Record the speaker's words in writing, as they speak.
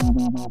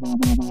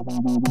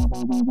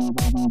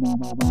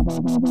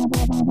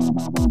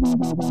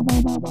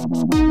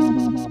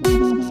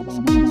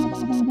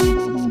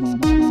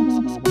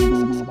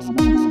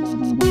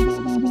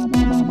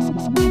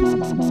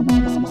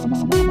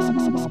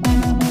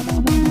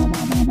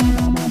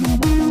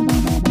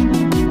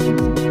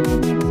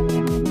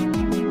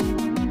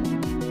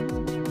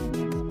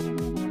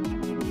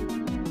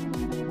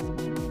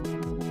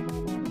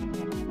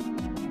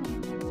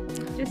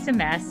Just a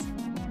mess.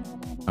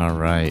 All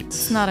right.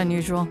 It's not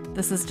unusual.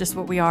 This is just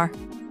what we are.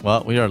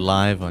 Well, we are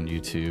live on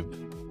YouTube.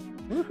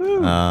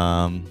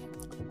 Woohoo.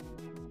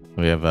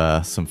 We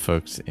have some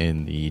folks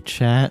in the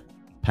chat,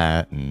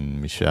 Pat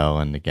and Michelle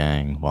and the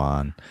gang,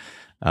 Juan.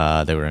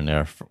 They were in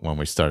there when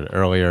we started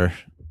earlier.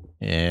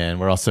 And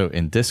we're also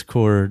in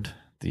Discord,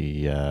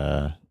 the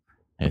I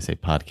say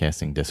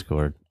podcasting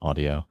Discord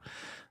audio.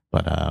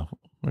 But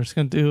we're just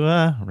going to do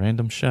a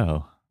random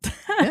show.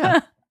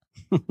 Yeah.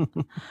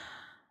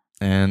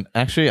 And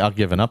actually, I'll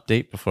give an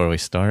update before we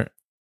start.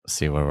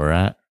 See where we're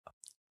at.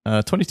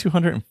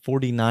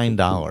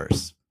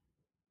 $2,249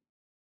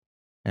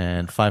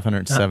 and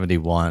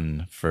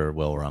 $571 for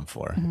Will Run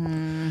 4.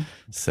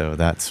 So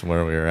that's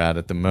where we're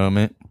at the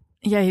moment.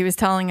 Yeah, he was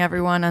telling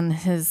everyone on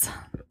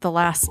the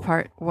last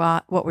part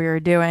what we were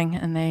doing,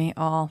 and they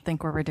all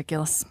think we're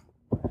ridiculous.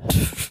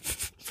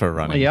 For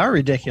running. Well, you are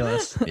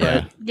ridiculous.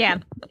 Yeah. Yeah,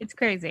 it's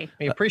crazy.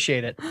 We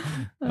appreciate it.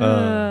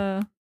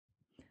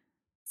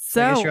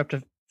 So I guess you're up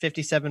to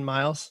 57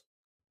 miles.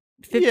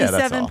 Yeah,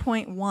 that's all.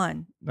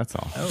 57.1. That's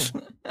all. Oh,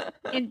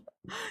 And,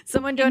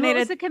 Someone and what was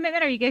donated. the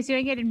commitment? Are you guys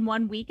doing it in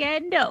one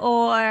weekend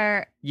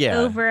or Yeah.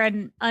 over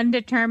an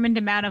undetermined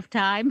amount of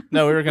time?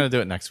 No, we were going to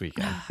do it next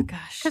weekend. Oh,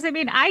 gosh. Because I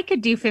mean, I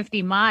could do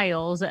 50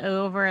 miles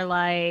over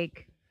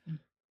like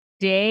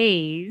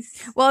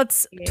days. Well,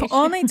 it's Ish.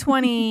 only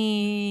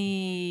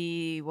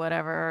 20,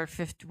 whatever,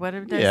 50,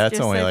 whatever. did I Yeah, it's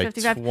just only say, like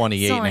 55?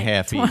 28 It's and a only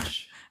half 20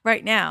 each.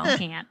 right now.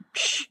 Can't.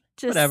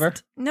 Just Whatever.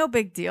 No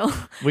big deal.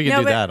 We can No,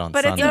 do but- that on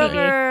But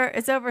Sunday.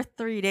 it's over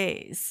 3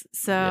 days.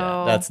 So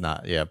Yeah, that's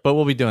not. Yeah, but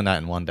we'll be doing that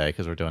in one day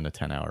because we're doing a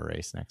 10-hour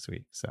race next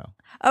week. So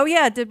Oh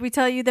yeah, did we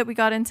tell you that we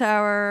got into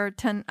our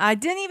 10? I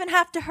didn't even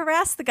have to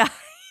harass the guy.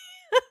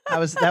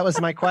 that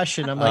was my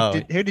question. I'm like,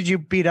 Oh. who did you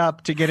beat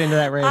up to get into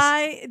that race?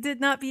 I did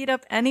not beat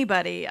up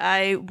anybody.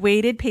 I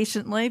waited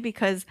patiently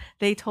because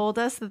they told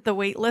us that the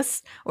wait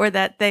list or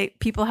that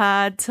people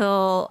had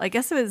till I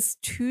guess it was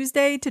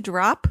Tuesday to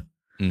drop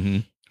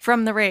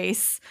from the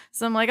race.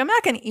 So I'm like, I'm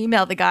not going to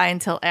email the guy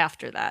until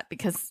after that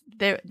because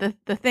the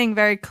thing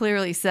very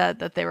clearly said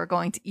that they were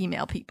going to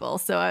email people.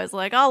 So I was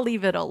like, I'll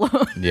leave it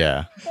alone.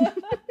 yeah,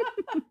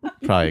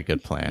 probably a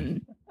good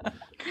plan.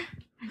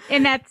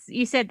 And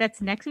you said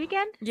that's next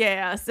weekend?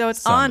 Yeah, so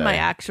it's on my Sunday.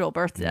 actual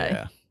birthday.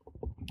 Yeah.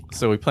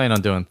 So we plan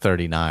on doing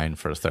 39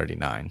 for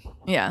 39.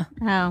 Yeah,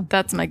 Oh,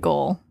 that's my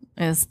goal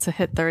is to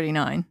hit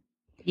 39.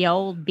 the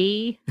old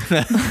bee.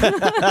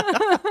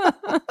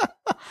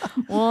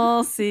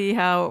 We'll see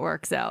how it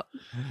works out.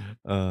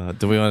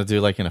 Do we want to do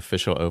like an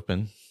official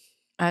open?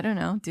 I don't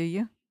know. Do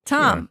you?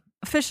 Tom,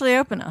 officially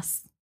open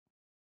us.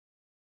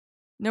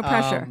 No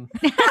pressure.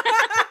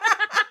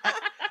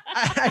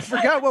 I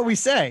forgot what we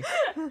say.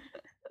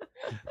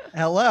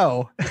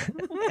 Hello,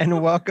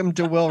 and welcome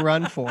to Will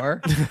Run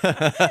 4.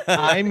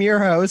 I'm your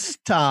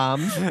host,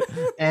 Tom,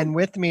 and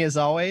with me, as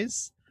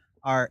always,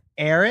 are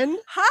Aaron,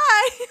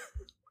 Hi.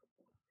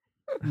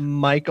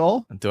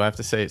 Michael, Do I have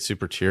to say it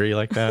super cheery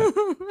like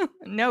that?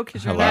 No,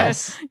 because Hello?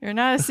 you're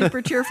not a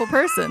super cheerful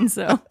person.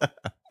 So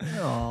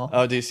Aw,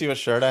 Oh, do you see what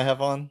shirt I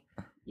have on?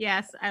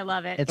 Yes, I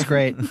love it. it's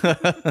great.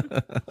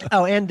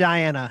 Oh, and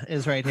Diana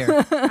is right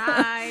here.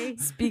 Hi.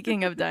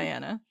 speaking of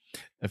Diana,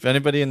 If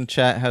anybody in the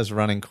chat has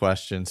running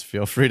questions,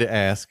 feel free to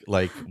ask.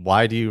 Like,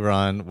 why do you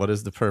run? What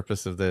is the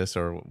purpose of this?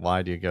 Or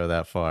why do you go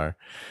that far?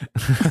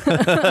 So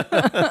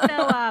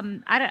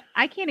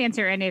I can't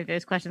answer any of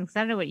those questions because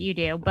I don't know what you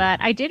do, but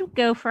I did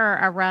go for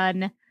a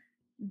run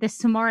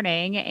this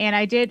morning and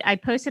I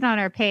posted on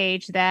our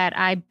page that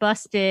I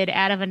busted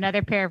out of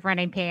another pair of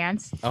running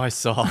pants. Oh, I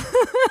saw.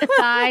 The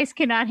thighs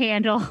cannot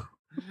handle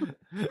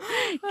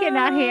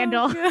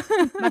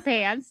my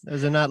pants.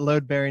 Those are not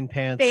load-bearing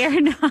pants. They are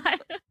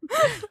not.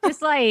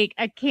 Just like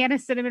a can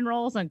of cinnamon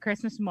rolls on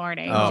Christmas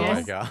morning. Oh, my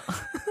just God.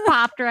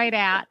 popped right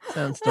out.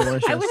 Sounds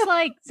delicious. I was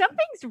like,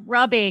 something's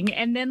rubbing.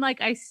 And then like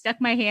I stuck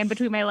my hand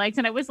between my legs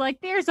and I was like,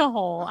 there's a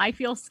hole. I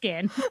feel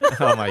skin.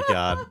 Oh, my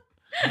God.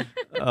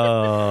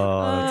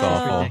 Oh, that's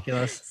That's awful.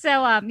 ridiculous.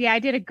 So yeah, I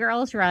did a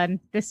girls run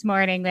this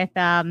morning with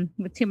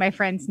two of my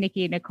friends,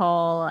 Nikki and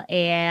Nicole,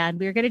 and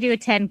we were gonna do a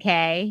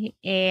 10K.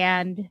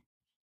 And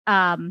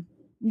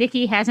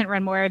Nikki hasn't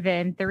run more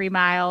than 3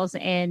 miles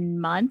in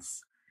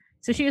months.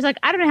 So she was like,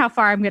 I don't know how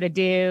far I'm gonna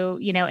do,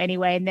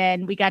 anyway. And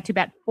then we got to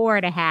about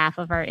 4.5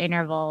 of our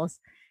intervals.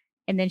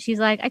 And then she's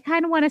like, I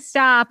kind of want to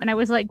stop. And I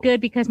was like, good,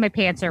 because my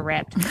pants are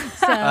ripped.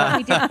 So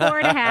we did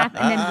 4.5 and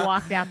then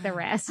walked out the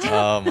rest.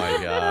 Oh,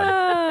 my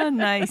God.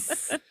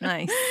 nice.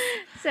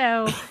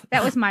 So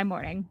that was my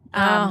morning.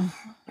 Oh.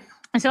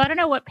 So I don't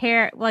know what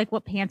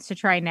what pants to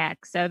try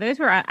next. So those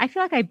were, I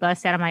feel like I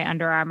bust out of my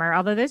Under Armour,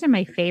 although those are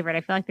my favorite.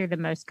 I feel like they're the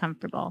most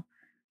comfortable.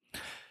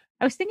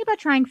 I was thinking about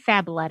trying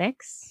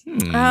Fabletics.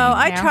 Oh,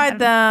 I tried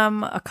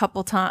them a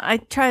couple times. I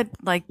tried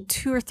like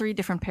 2 or 3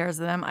 different pairs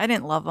of them. I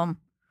didn't love them.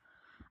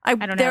 I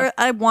don't know.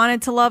 I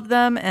wanted to love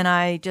them, and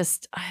I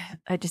just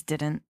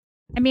didn't.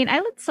 I mean, I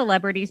let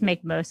celebrities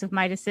make most of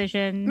my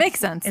decisions.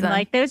 Makes sense. And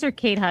like those are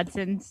Kate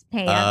Hudson's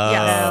pants.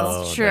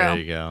 Oh, so true. There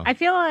you go. I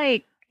feel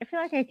like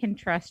I can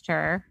trust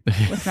her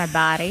with my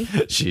body.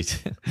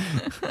 she's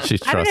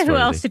I don't know who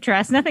else to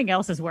trust. Nothing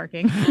else is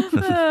working.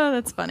 Oh,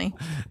 that's funny.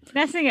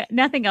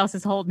 Nothing else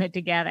is holding it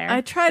together.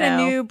 I tried a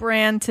new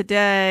brand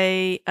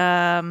today.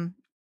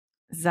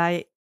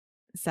 Zaya.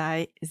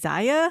 I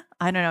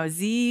don't know.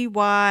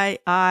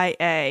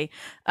 ZYIA.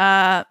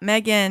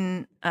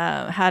 Megan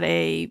had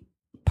a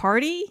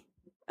party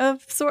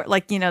of sort,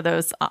 like,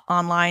 those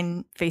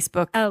online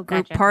Facebook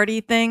group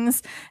party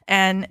things.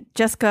 And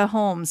Jessica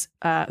Holmes,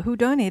 who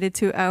donated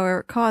to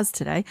our cause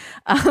today,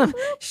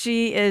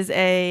 she is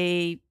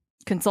a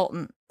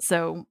consultant.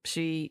 So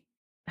she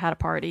had a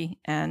party,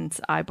 and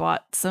I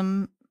bought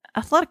some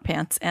athletic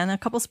pants and a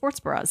couple sports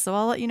bras. So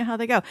I'll let you know how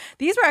they go.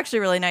 These were actually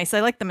really nice. I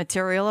like the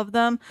material of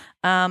them.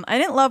 I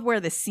didn't love where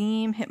the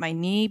seam hit my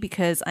knee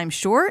because I'm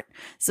short.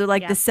 So the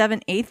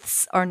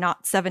 7/8 are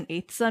not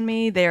 7/8 on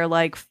me. They're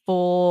like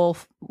full,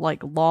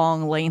 like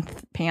long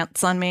length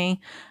pants on me.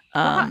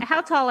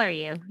 How tall are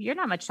you? You're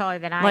not much taller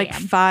than I am. Like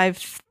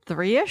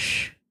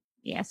 5'3"-ish.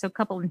 Yeah, so a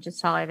couple inches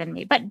taller than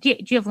me. But do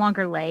you have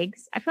longer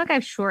legs? I feel like I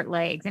have short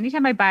legs.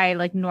 Anytime I buy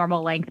like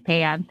normal length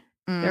pants,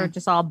 they're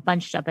just all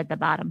bunched up at the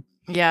bottom.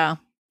 Yeah.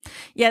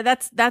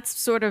 That's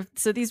sort of,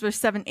 so these were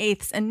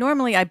 7/8, and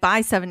normally I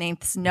buy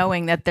 7/8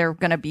 knowing that they're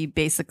going to be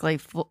basically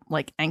full,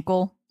 like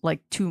ankle, like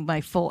to my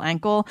full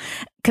ankle,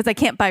 because I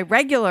can't buy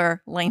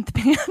regular length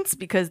pants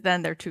because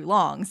then they're too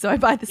long. So I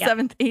buy the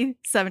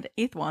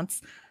 7/8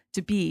 ones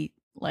to be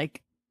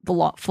like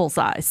the full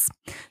size.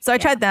 So I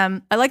tried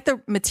them. I like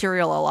the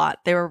material a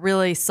lot. They were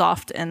really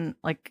soft and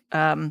like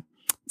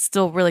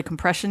still really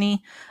compression-y,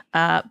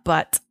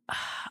 but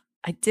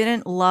I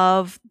didn't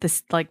love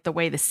this, like the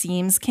way the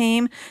seams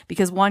came,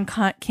 because one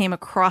came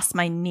across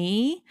my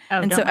knee,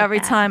 and so every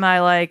time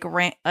I like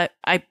ran,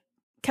 I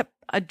kept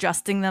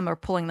adjusting them or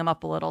pulling them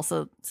up a little.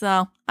 So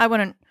I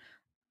wouldn't.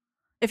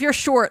 If you're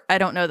short, I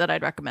don't know that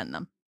I'd recommend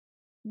them.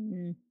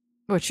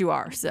 Which you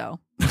are,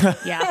 so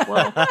yeah.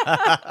 Well,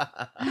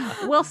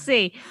 we'll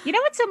see. You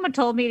know what someone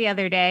told me the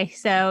other day?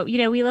 So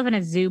we live in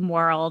a Zoom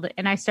world,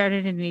 and I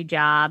started a new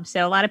job.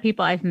 So a lot of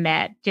people I've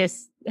met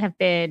just have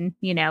been,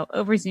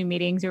 over Zoom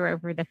meetings or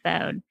over the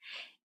phone.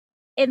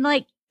 And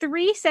like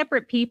 3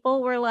 separate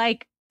people were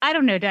like, I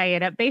don't know,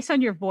 Diana, based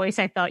on your voice,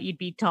 I thought you'd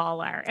be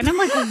taller. And I'm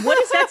like, what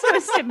is that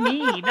supposed to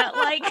mean?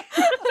 Like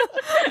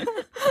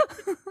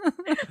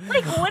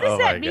what does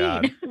that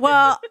mean?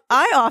 Well,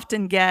 I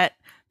often get,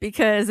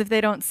 because if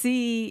they don't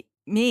see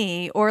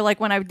me, or like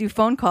when I would do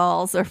phone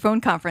calls or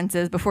phone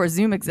conferences before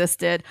Zoom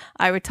existed,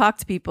 I would talk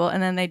to people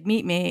and then they'd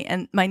meet me,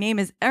 and my name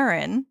is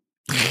Erin.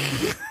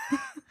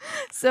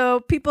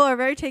 So people are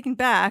very taken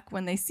back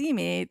when they see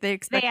me. They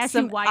expect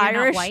some why Irish.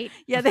 You're not white.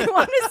 Yeah, they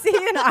want to see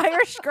an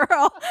Irish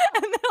girl,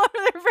 and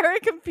they're very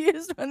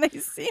confused when they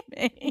see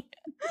me.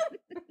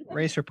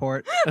 Race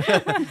report.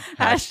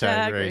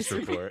 Hashtag race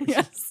report.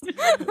 Yes.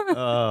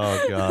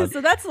 Oh God.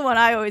 So that's the one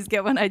I always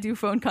get when I do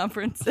phone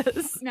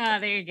conferences. No,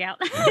 there you go.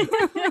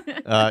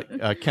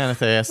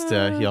 Kenneth asked.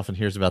 He often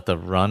hears about the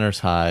runner's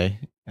high.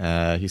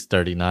 He's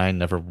 39.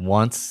 Never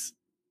once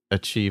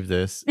achieved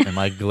this. Am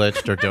I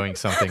glitched or doing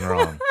something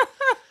wrong?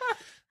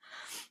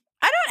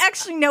 I don't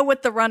actually know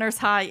what the runner's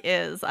high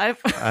is. I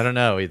don't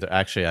know either.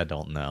 Actually, I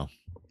don't know.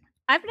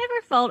 I've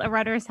never felt a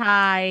runner's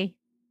high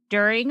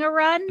during a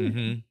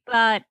run,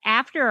 but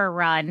after a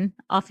run,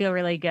 I'll feel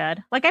really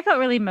good. Like I felt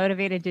really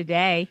motivated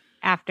today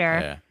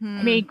after. Yeah.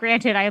 I mean,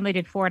 granted, I only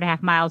did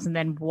 4.5 miles and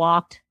then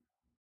walked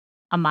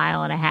 1.5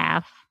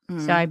 miles.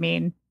 So, I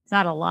mean, it's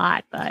not a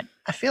lot, but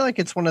I feel like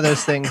it's one of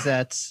those things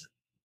that's,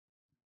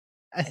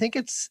 I think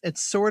it's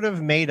sort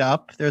of made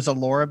up. There's a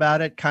lore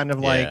about it, kind of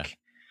like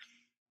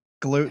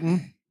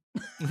gluten.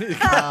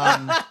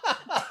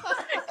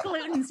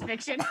 Gluten's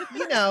fiction.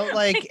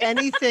 Like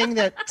anything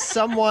that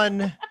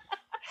someone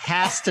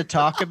has to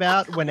talk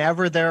about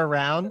whenever they're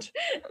around.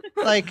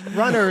 Like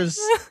runners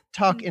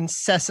talk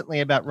incessantly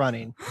about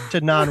running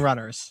to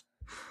non-runners.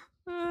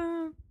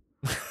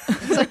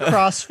 It's like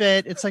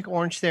CrossFit. It's like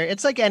Orange Theory.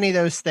 It's like any of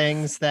those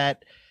things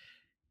that,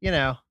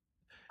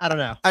 I don't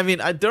know. I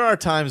mean, there are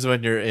times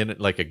when you're in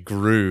like a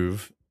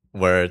groove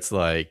where it's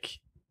like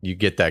you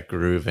get that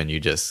groove and you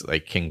just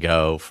like can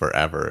go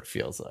forever. It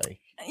feels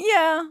like.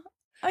 Yeah,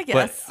 I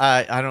guess.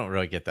 But I don't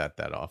really get that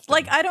often.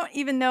 Like I don't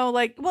even know.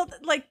 Like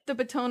the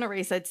Batona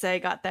race, I'd say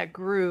got that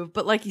groove.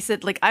 But like you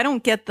said, like I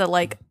don't get the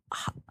like.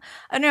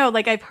 I don't know.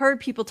 Like I've heard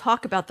people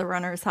talk about the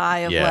runner's high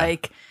of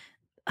like.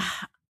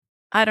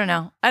 I don't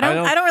know. I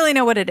don't really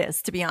know what it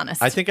is, to be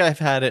honest. I think I've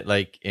had it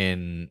like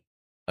in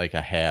like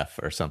a half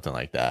or something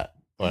like that.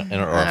 Or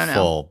a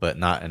full, but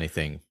not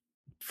anything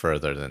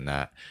further than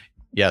that.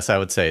 Yes, I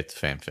would say it's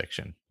fan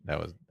fiction.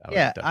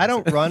 I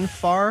don't run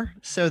far,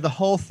 so the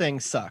whole thing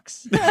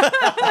sucks.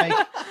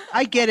 Like,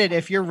 I get it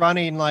if you're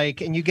running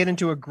like and you get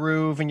into a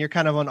groove and you're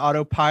kind of on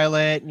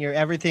autopilot and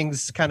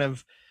everything's kind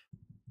of,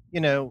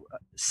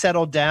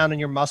 settled down and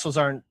your muscles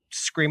aren't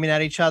screaming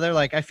at each other.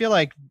 Like I feel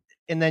like,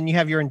 and then you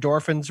have your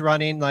endorphins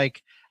running.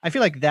 Like I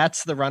feel like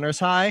that's the runner's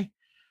high.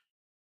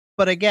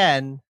 But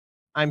again,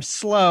 I'm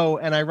slow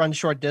and I run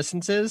short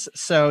distances,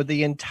 so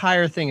the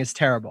entire thing is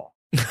terrible.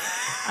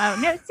 Oh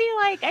no! See,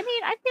 like I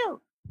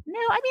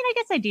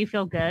guess I do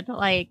feel good,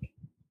 like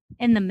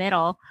in the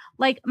middle.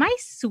 Like my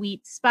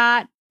sweet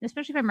spot,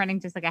 especially if I'm running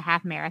just like a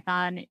half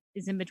marathon,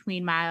 is in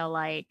between mile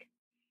like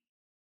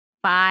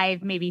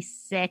 5, maybe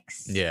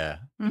 6,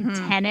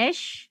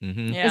 10-ish.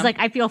 Mm-hmm. It's like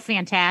I feel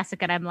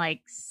fantastic, and I'm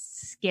like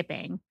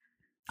skipping.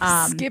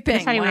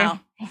 Skipping. Wow.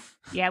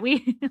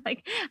 We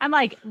like. I'm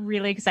like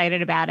really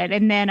excited about it,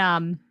 and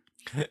then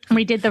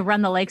we did the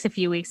Run the Lakes a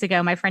few weeks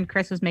ago. My friend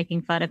Chris was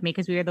making fun of me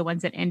because we were the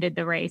ones that ended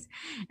the race.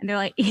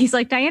 And he's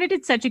like, Diana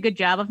did such a good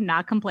job of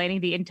not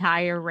complaining the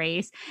entire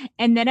race.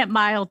 And then at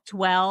mile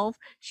 12,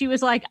 she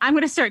was like, I'm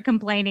going to start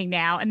complaining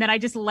now. And then I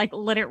just like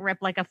let it rip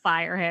like a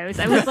fire hose.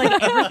 I was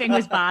like, everything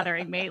was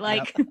bothering me.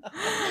 Like,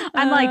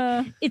 I'm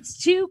like,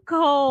 it's too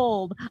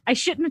cold. I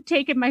shouldn't have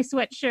taken my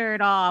sweatshirt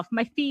off.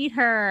 My feet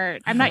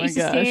hurt. I'm not used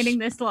to standing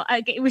this long.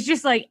 It was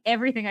just like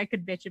everything I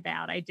could bitch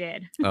about, I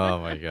did. Oh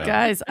my God.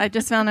 Guys, I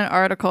just found an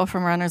article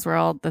from Runner's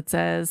World that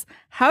says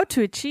how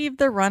to achieve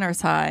the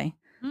runner's high.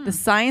 The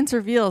science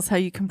reveals how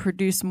you can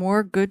produce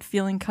more good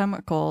feeling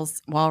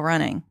chemicals while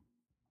running.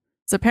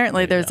 So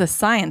apparently there's a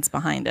science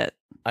behind it.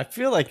 I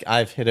feel like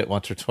I've hit it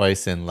once or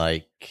twice in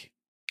like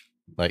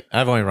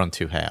I've only run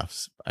 2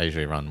 halves. I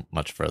usually run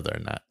much further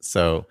than that.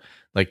 So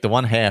like the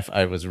 1 half,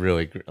 I was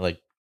really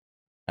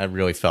I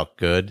really felt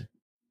good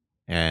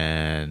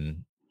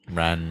and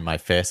ran my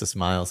fastest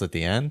miles at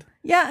the end.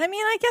 Yeah, I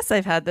mean, I guess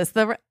I've had this.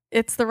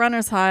 It's the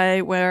runner's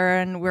high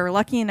wherein we're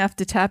lucky enough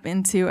to tap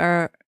into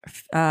our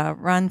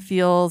run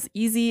feels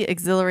easy,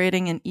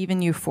 exhilarating, and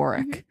even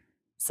euphoric. Mm-hmm.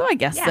 So I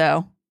guess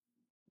so.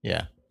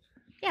 Yeah.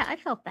 Yeah, I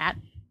felt that.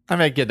 I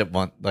might get it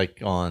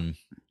on,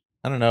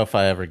 I don't know if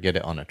I ever get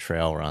it on a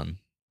trail run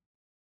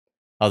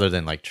other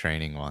than like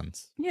training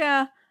ones.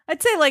 Yeah.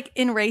 I'd say like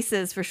in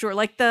races for sure.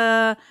 Like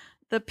the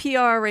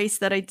PR race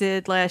that I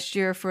did last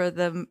year for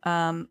the,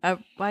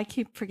 I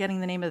keep forgetting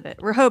the name of it,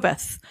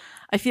 Rehoboth.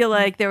 I feel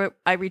like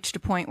I reached a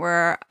point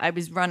where I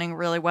was running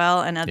really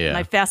well, and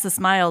my fastest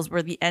miles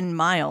were the end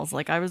miles.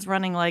 Like I was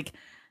running like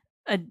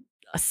a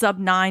sub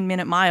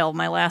 9-minute mile,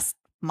 my last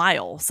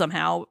mile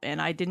somehow, and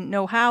I didn't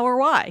know how or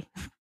why,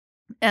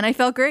 and I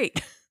felt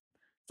great.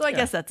 So I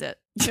guess that's it.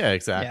 Yeah,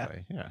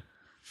 exactly. Yeah.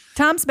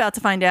 Tom's about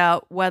to find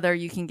out whether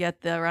you can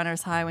get the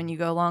runner's high when you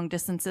go long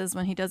distances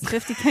when he does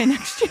 50K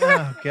next year.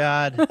 Oh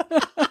God.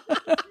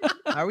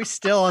 Are we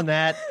still on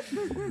that?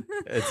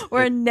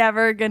 We're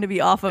never going to be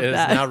off of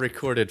that. It is now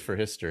recorded for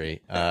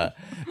history.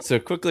 So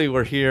quickly,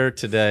 we're here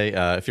today.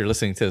 If you're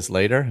listening to this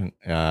later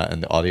in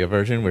the audio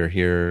version, we're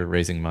here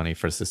raising money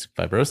for Cystic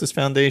Fibrosis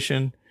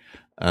Foundation.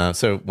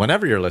 So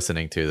whenever you're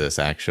listening to this,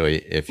 actually,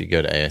 if you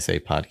go to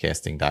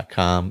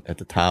asapodcasting.com, at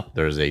the top,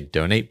 there's a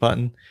donate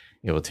button.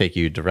 It will take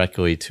you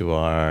directly to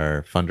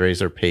our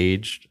fundraiser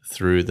page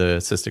through the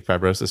Cystic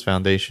Fibrosis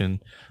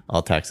Foundation,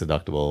 all tax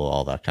deductible,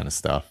 all that kind of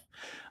stuff.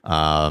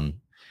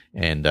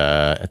 And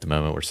at the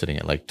moment we're sitting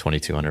at like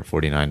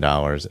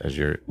 $2,249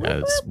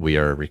 as we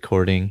are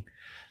recording.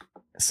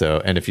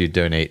 So, and if you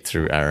donate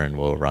through Aaron,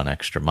 we'll run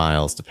extra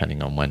miles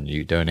depending on when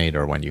you donate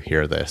or when you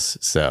hear this.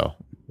 So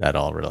that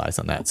all relies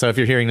on that. So if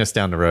you're hearing this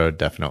down the road,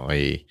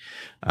 definitely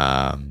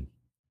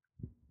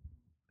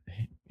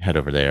head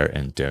over there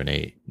and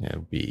donate. It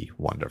would be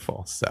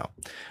wonderful. So,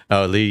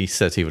 Lee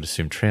says he would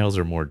assume trails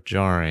are more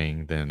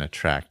jarring than a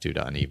track due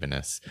to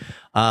unevenness.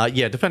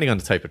 Yeah, depending on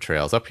the type of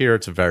trails. Up here,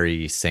 it's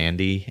very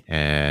sandy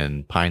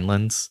and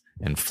pinelands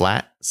and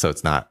flat, so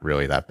it's not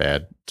really that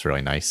bad. It's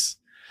really nice.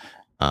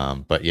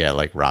 But yeah,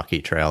 like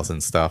rocky trails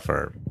and stuff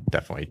are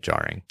definitely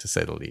jarring, to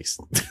say the least.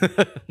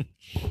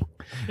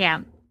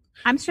 Yeah.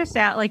 I'm stressed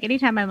out. Like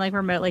anytime I'm like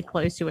remotely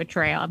close to a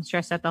trail, I'm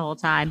stressed out the whole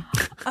time.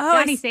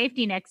 Johnny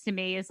Safety next to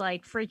me is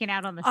like freaking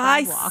out on the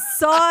sidewalk. I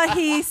saw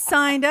he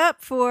signed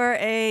up for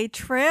a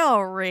trail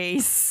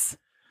race.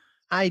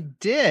 I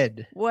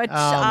did. Which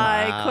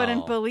I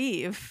couldn't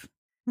believe.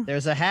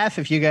 There's a half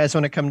if you guys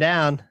want to come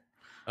down.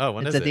 Oh,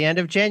 when it's is it? At the end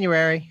of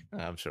January.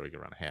 I'm sure we could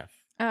run a half.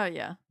 Oh,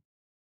 yeah.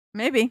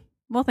 Maybe.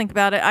 We'll think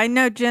about it. I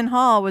know Jen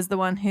Hall was the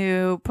one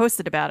who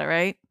posted about it,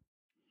 right?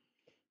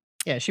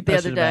 Yeah, she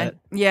posted the other day. about it.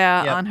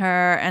 Yeah, yep. On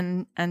her.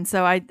 And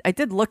so I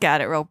did look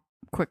at it real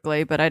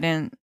quickly, but I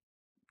didn't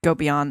go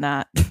beyond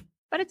that.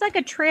 But it's like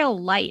a trail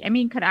light. I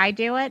mean, could I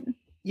do it?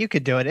 You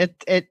could do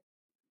it.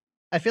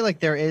 I feel like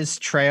there is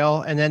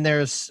trail and then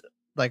there's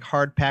like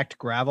hard packed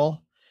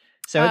gravel.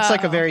 So it's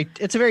like a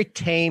very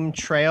tame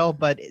trail,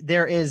 but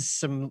there is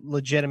some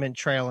legitimate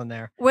trail in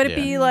there. Would it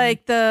be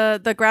like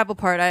the gravel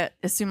part? I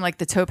assume like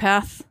the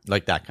towpath,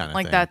 like that kind of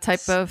like thing. That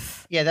type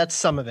of. Yeah, that's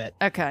some of it.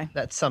 Okay,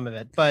 that's some of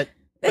it. But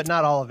but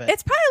not all of it.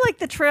 It's probably like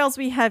the trails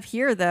we have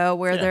here, though,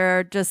 where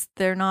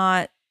they're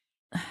not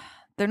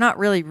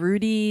really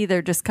rooty.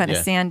 They're just kind of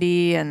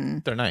sandy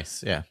and they're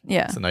nice. Yeah.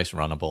 Yeah. It's a nice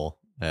runnable.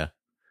 Yeah.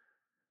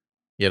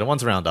 Yeah. The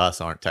ones around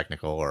us aren't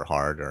technical or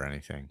hard or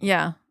anything.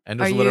 Yeah. And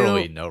there's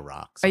literally no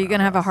rocks. Are you going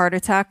to have a heart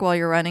attack while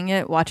you're running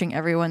it, watching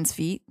everyone's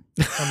feet?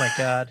 Oh my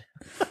God.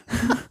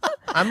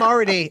 I'm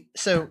already,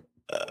 so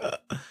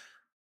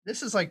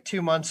this is like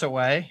 2 months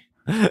away,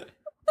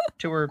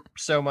 2 or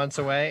so months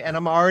away. And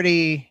I'm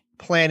already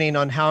planning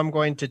on how I'm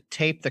going to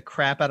tape the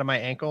crap out of my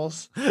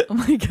ankles. Oh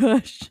my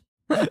gosh.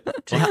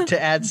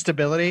 to add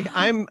stability.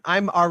 I'm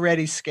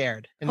already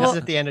scared. And this is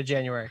at the end of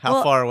January.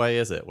 How far away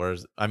is it?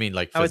 Where's, I mean,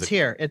 like, it's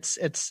here. It's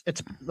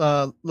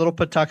Little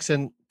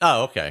Patuxent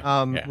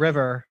okay.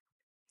 River.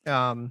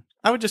 I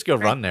would just go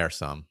run there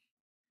some.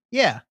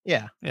 Yeah.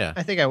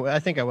 I think I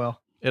will.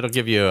 It'll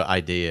give you an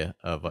idea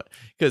of what,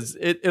 because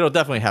it'll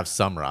definitely have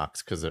some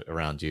rocks because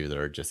around you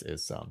there just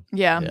is some.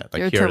 Yeah,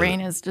 like your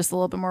terrain is just a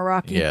little bit more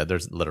rocky. Yeah,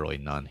 there's literally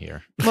none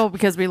here. Well,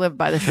 because we live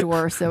by the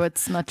shore, so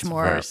it's much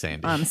more very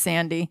sandy.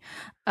 Sandy.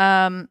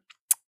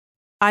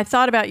 I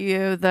thought about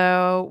you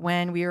though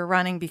when we were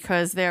running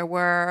because there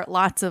were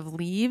lots of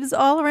leaves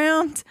all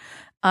around,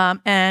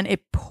 and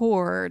it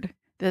poured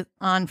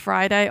on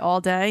Friday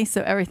all day,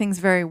 so everything's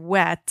very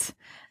wet.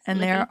 And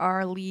there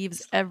are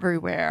leaves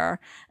everywhere.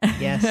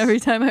 Yes. Every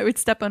time I would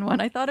step on one,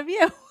 I thought of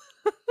you.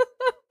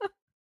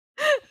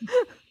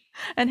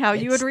 And how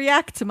you would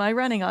react to my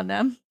running on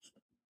them.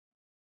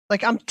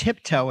 Like I'm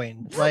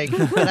tiptoeing. Like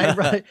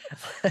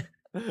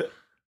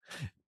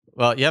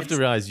Well, you have to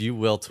realize you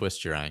will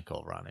twist your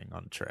ankle running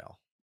on a trail.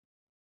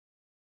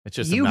 It's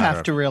just you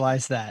have to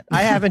realize that.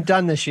 I haven't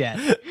done this yet.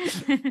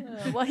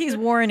 Well, he's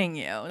warning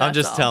you. I'm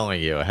just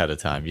telling you ahead of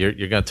time. You're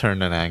going to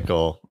turn an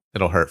ankle.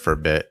 It'll hurt for a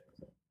bit.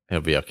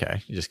 It'll be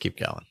okay. You just keep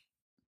going.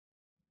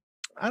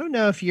 I don't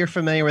know if you're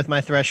familiar with my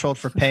threshold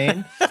for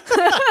pain.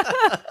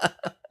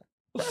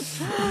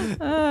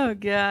 Oh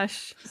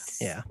gosh.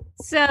 Yeah.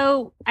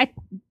 So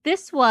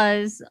this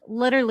was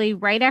literally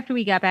right after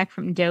we got back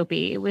from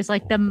Dopey. It was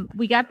like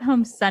we got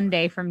home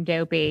Sunday from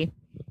Dopey.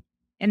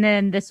 And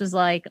then this was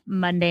like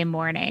Monday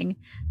morning.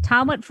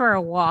 Tom went for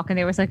a walk and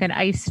there was like an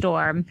ice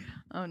storm.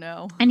 Oh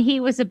no. And he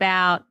was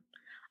about,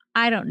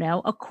 I don't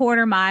know, a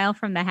quarter mile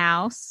from the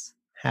house.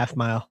 Half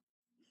mile.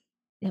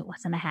 It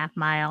wasn't a half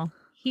mile.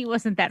 He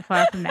wasn't that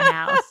far from the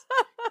house.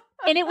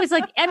 And it was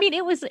like, I mean,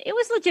 it was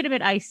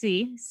legitimate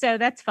icy, so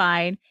that's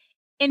fine.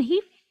 And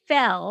he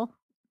fell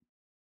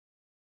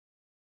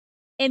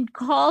and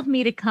called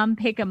me to come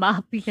pick him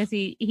up because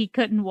he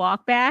couldn't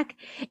walk back.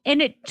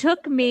 And it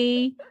took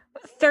me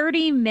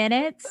 30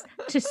 minutes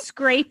to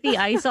scrape the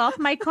ice off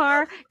my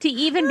car to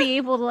even be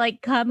able to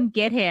like come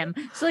get him.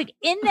 So like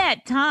in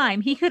that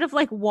time, he could have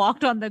like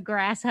walked on the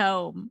grass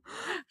home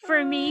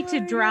for me to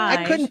drive.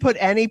 I couldn't put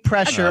any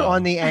pressure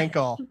on the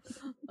ankle.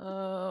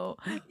 Oh,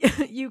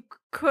 you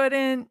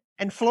couldn't.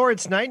 And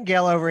Florence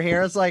Nightingale over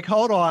here is like,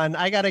 hold on,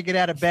 I got to get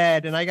out of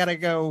bed and I got to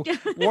go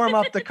warm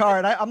up the car.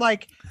 And I'm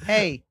like,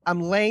 hey, I'm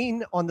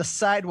laying on the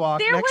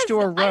sidewalk next to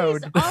a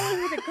road. Ice all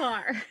over the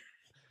car.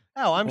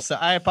 Oh, I'm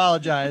sorry. I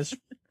apologize.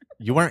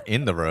 You weren't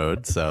in the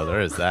road, so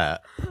there is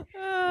that.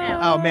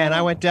 Oh man,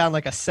 I went down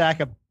like a sack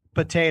of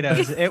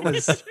potatoes. It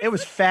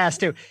was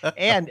fast too.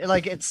 And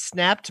like it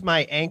snapped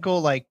my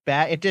ankle like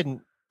back. It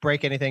didn't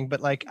break anything, but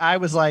like I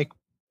was like,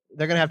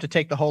 they're gonna have to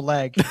take the whole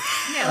leg.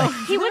 No,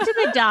 he went to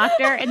the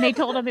doctor and they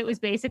told him it was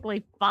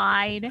basically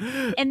fine.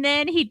 And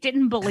then he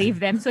didn't believe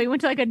them. So he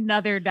went to like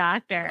another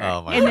doctor.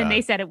 Oh my and then God.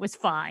 they said it was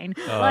fine.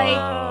 Oh.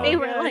 Like they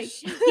were like,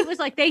 he was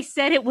like, they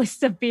said it was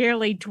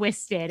severely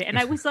twisted. And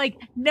I was like,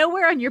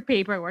 nowhere on your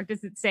paperwork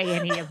does it say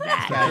any of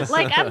that. Guys.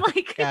 Like, I'm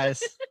like,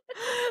 Guys,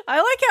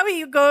 I like how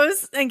he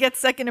goes and gets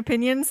second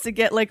opinions to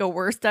get like a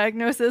worse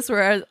diagnosis,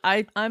 whereas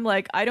I'm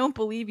like, I don't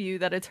believe you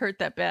that it's hurt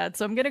that bad.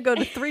 So I'm going to go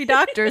to 3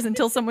 doctors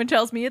until someone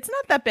tells me it's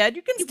not that bad.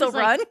 You can He still was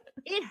like, run.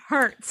 it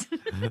hurts.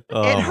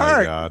 Oh, It my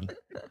hurt. God.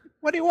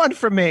 what do you want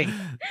from me?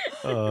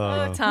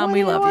 Oh, Tom, What we do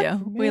you love want you.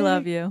 from We me?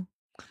 love you.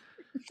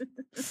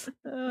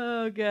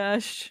 Oh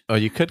gosh. Oh,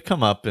 you could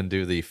come up and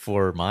do the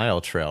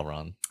 4-mile trail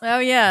run. Oh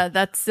yeah,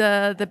 that's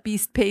the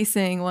beast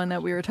pacing one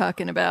that we were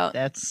talking about.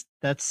 That's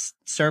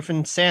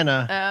surfing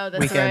Santa. Oh,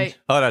 that's weekend. right.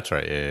 Oh, that's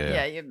right. Yeah.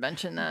 Yeah, you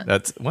mentioned that.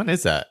 That's when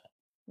is that?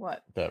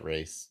 What? That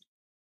race?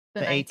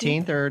 The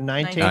 18th or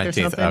 19th, or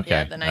 19th, something. okay.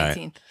 Yeah, the all right.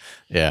 19th.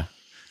 Yeah.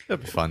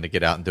 It'll be fun to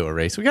get out and do a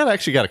race. We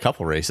actually got a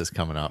couple races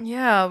coming up.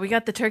 Yeah, we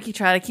got the turkey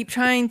trot. I keep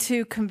trying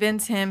to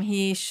convince him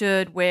he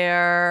should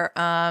wear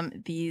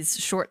these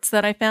shorts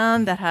that I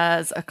found that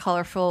has a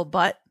colorful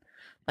butt,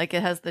 like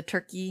it has the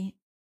turkey.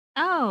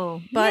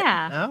 Oh, But-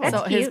 yeah. Oh. That's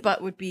so cute. his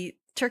butt would be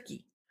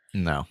turkey.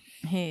 No.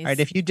 He's... All right,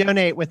 if you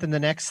donate within the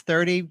next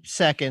 30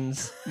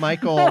 seconds,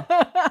 Michael,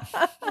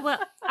 Well,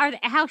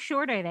 how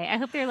short are they? I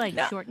hope they're like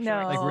No, short.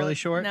 no. short. like really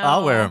short. No.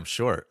 I'll wear them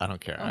short. I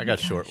don't care. Oh I my got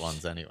short gosh.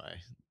 ones anyway.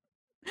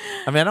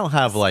 I mean, I don't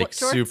have like Split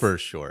shorts? super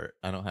short.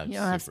 I don't have You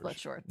don't have super split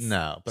shorts.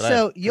 No, but I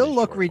So have you'll pretty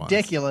look short ones.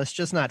 ridiculous,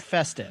 just not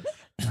festive.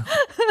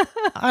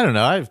 I don't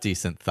know. I have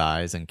decent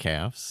thighs and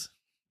calves.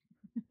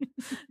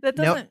 That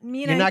doesn't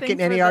mean You're not anything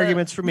getting any for the-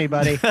 arguments from me,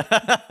 buddy.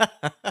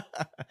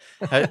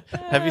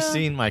 Have you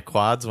seen my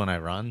quads when I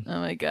run? Oh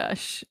my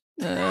gosh.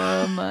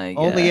 Oh my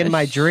gosh. Only in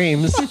my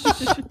dreams.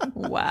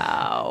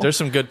 Wow. There's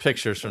some good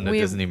pictures from the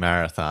We've- Disney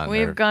Marathon.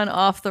 We've gone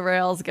off the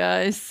rails,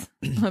 guys,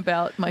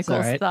 about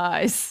Michael's right.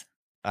 thighs.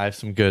 I have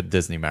some good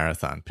Disney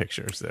Marathon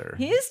pictures there.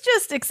 He's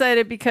just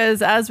excited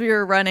because as we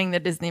were running the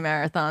Disney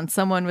Marathon,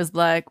 someone was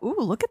like, "Ooh,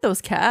 look at those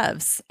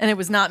calves." And it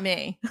was not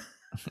me.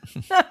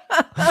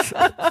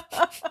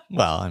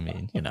 Well, I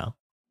mean, yeah,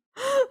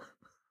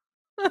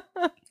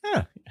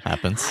 it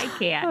happens. I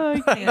can't. Oh,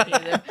 I can't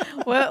either.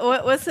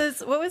 What was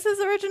his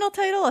original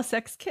title? A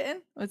sex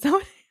kitten? Was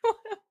that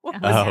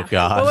what was, Oh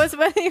God! what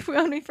was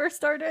when we first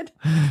started?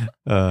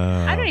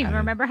 I don't even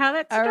remember how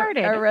that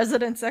started. Our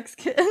resident sex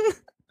kitten.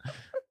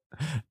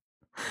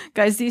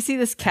 Guys, do you see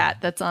this cat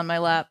that's on my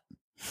lap?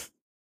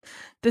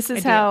 This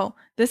is how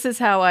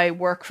I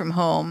work from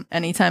home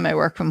anytime I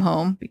work from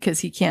home because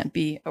he can't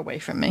be away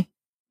from me.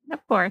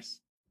 Of course.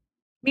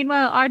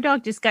 Meanwhile, our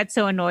dog just got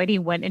so annoyed he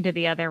went into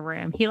the other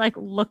room. He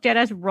looked at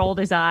us, rolled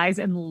his eyes,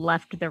 and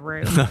left the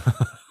room.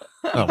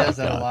 Oh, Does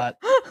that a lot.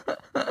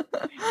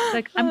 It's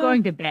like, I'm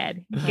going to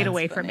bed. Get That's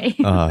away from funny.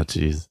 me. Oh,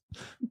 jeez.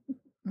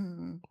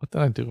 Hmm, What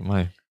did I do with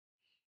my?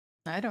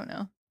 I don't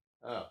know.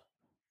 Oh,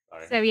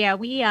 sorry. So yeah,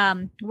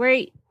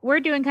 we're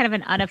doing kind of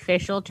an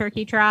unofficial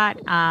turkey trot.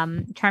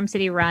 Charm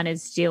City Run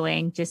is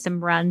doing just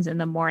some runs in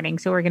the morning,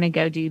 so we're gonna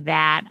go do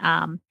that.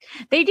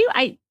 They do.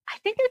 I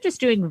think they're just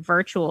doing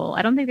virtual.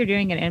 I don't think they're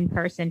doing an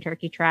in-person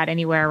turkey trot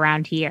anywhere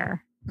around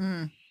here.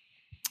 Mm.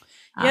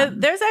 Yeah,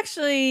 there's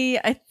actually,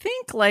 I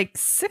think, like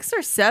 6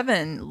 or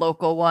 7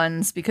 local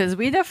ones because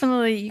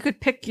you could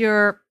pick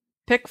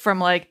from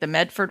like the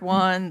Medford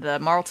one, the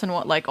Marlton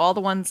one, like all the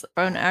ones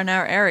in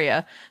our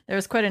area.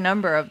 There's quite a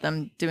number of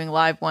them doing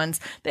live ones.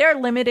 They are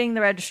limiting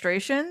the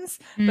registrations,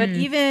 but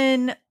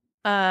even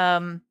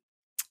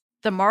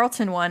the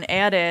Marlton one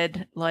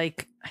added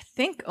like I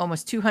think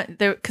almost 200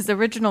 because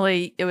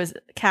originally it was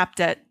capped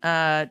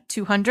at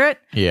 200.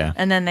 Yeah.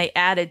 And then they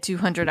added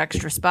 200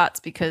 extra spots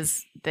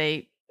because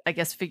they, I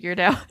guess, figured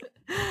out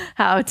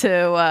how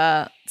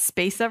to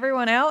space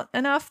everyone out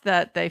enough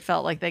that they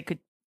felt like they could,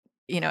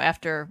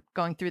 after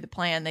going through the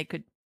plan, they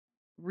could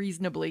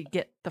reasonably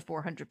get the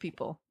 400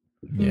 people.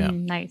 Yeah.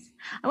 Nice.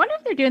 I wonder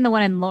if they're doing the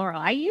one in Laurel.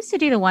 I used to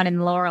do the one in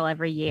Laurel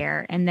every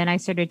year, and then I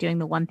started doing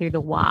the one through the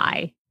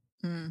Y.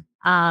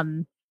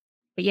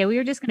 But yeah, we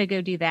were just going to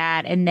go do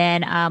that. And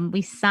then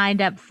we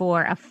signed up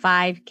for a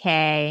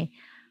 5K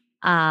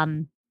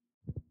kind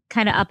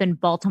of up in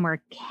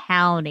Baltimore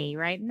County,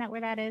 right? Isn't that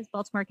where that is?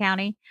 Baltimore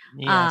County?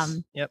 Yes.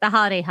 Yep. The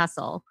Holiday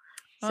Hustle.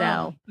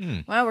 So,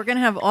 Wow, we're going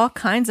to have all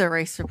kinds of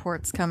race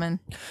reports coming.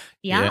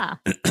 yeah.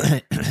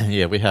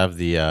 Yeah, we have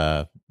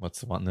the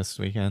what's the one this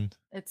weekend?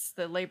 It's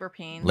the Labor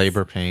Pains.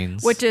 Labor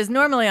Pains. Which is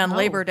normally on Oh.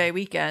 Labor Day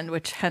weekend,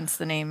 which hence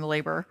the name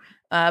Labor.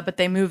 But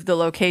they moved the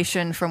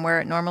location from where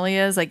it normally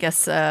is. I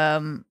guess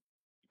the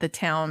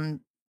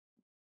town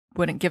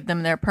wouldn't give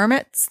them their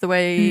permits the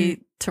way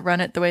to run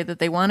it the way that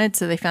they wanted.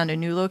 So they found a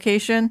new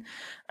location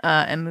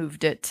and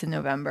moved it to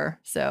November.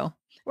 So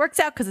works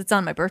out because it's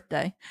on my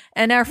birthday.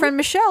 And our friend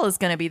Michelle is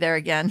going to be there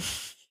again.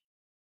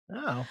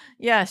 Oh.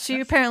 Yeah, she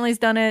apparently has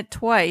done it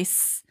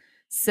twice.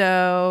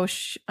 So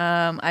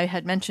I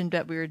had mentioned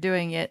that we were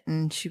doing it,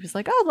 and she was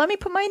like, "Oh, let me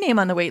put my name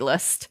on the wait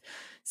list."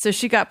 So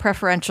she got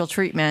preferential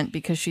treatment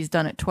because she's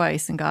done it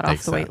twice and got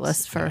Makes off the wait sense,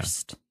 list yeah.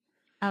 first.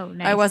 Oh,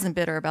 nice. I wasn't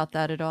bitter about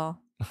that at all.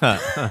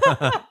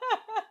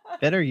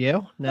 Better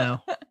you?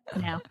 No.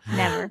 No,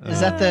 never. Is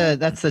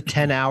that's the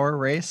 10-hour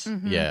race?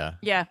 Mhm. Yeah.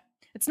 Yeah.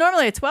 It's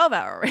normally a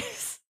 12-hour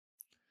race.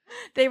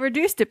 They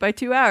reduced it by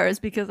 2 hours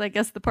because I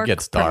guess the It park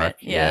gets permit- dark.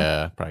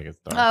 Yeah, probably gets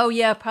dark. Oh,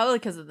 yeah, probably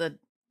because of the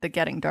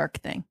getting dark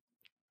thing.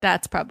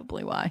 That's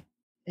probably why.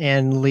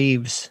 And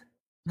leaves.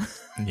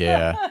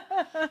 Yeah.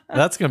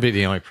 That's gonna be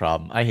the only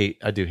problem. I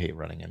do hate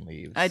running in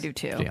leaves. I do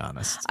too. To be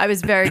honest. I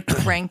was very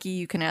cranky.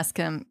 You can ask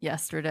him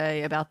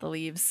yesterday about the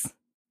leaves.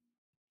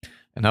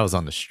 And that was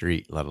on the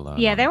street, let alone.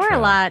 Yeah, on there the were a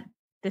trail. lot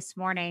this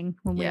morning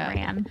when Yeah. we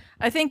ran.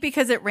 I think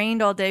because it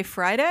rained all day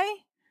Friday.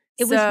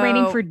 It was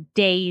raining so- for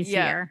days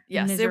here.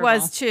 Yes, Miserable. it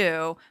was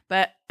too.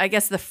 But I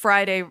guess the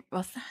Friday.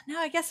 Well, no,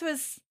 I guess it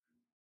was.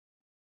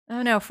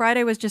 Oh no,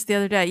 Friday was just the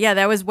other day. Yeah,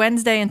 that was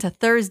Wednesday into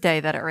Thursday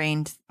that it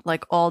rained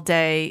like all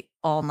day,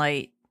 all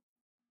night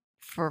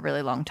for a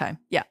really long time.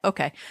 Yeah,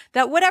 okay.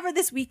 That whatever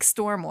this week's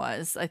storm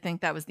was, I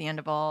think that was the end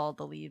of all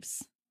the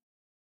leaves.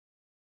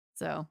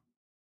 So.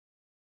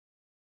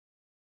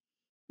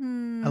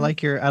 I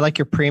like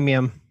your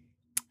premium.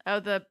 Oh,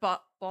 the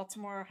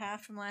Baltimore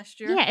half from last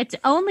year. Yeah, it's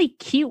only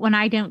cute when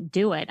I don't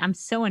do it. I'm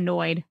so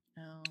annoyed.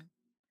 Oh.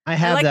 I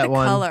have like that the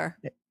one. color.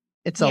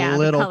 It's Yeah, a the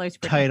little color's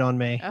pretty. tight on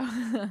me.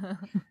 Oh.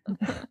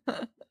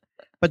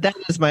 But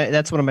that's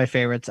one of my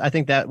favorites. I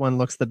think that one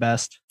looks the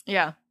best.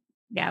 Yeah.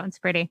 Yeah, it's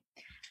pretty.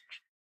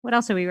 What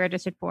else are we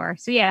registered for?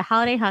 So yeah,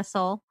 Holiday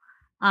Hustle.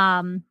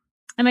 And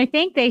I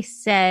think they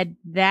said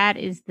that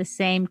is the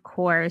same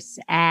course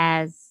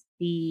as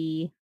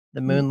the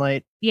The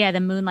Moonlight. the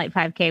Moonlight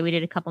 5K we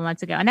did a couple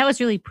months ago. And that was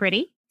really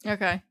pretty.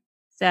 Okay.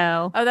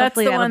 So Oh, that's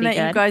hopefully the that'll one be that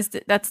you good. guys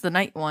did. That's the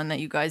night one that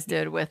you guys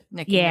did with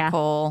Nikki, Yeah.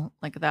 Nicole,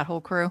 like that whole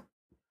crew.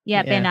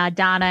 Yep, Yeah. and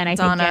Donna and I think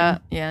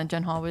Donna, Jen,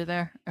 Jen Hall were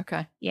there.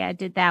 Okay. yeah,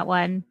 did that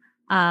one.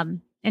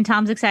 And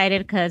Tom's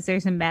excited because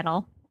there's a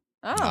medal.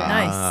 Oh, Ah,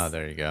 nice.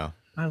 there you go.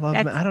 I love.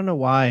 That's- I don't know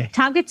why.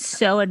 Tom gets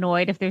so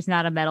annoyed if there's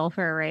not a medal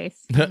for a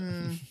race.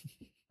 Mm,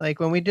 Like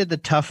when we did the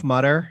Tough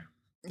Mudder,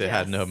 They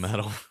had no yes.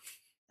 medal. And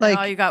like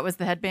all you got was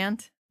the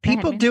headband.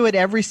 people headband. do it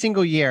every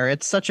single year.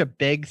 It's such a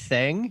big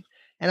thing.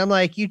 And I'm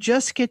like, you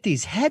just get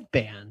these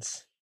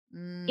headbands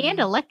Mm. And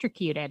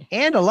electrocuted.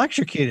 and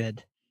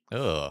electrocuted.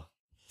 Oh,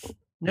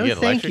 No, you get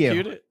thank you.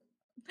 electrocuted?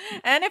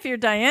 And if you're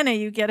Diana,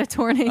 you get a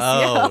torn ACL.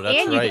 Oh, that's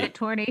and you right. get a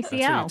torn That's when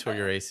you ACL. tore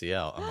your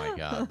ACL. Oh my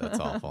god, that's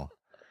awful.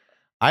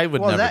 I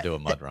would Well, never that- do a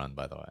mud run,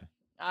 by the way.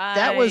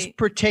 That was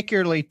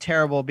particularly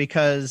terrible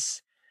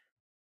because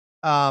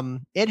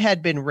it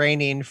had been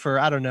raining for,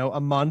 I don't know,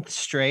 a month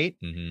straight.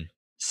 Hmm.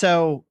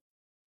 So,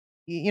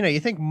 you know, you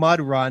think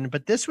mud run,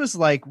 but this was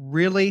like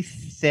really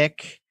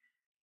thick,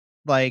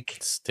 like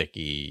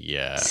Sticky,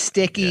 yeah.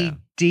 sticky, yeah.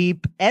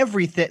 deep,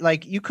 everything.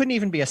 Like you couldn't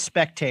even be a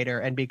spectator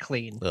and be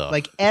clean. Ugh.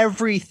 Like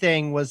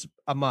everything was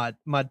a mud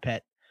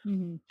pit.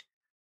 Mhm.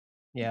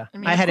 Yeah. I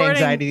mean, I had according-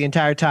 anxiety the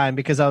entire time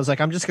because I was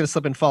like, I'm just going to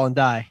slip and fall and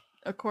die.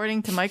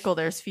 According to Michael,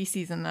 there's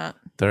feces in that.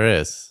 There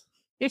is.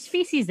 There's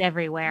feces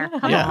everywhere.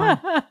 Come Yeah.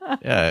 on.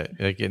 Yeah,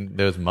 like in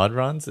those mud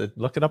runs,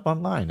 look it up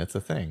online. It's a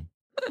thing.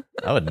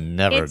 I would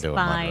never It's do a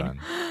fine. mud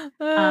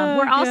run.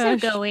 We're also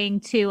gosh. going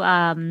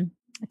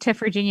to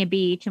Virginia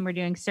Beach, and we're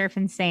doing Surf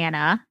and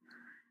Santa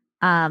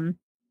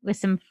with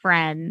some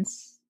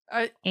friends.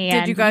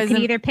 And you guys can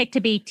in- either pick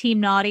to be team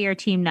naughty or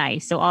team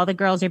nice. So all the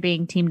girls are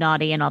being team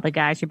naughty and all the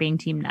guys are being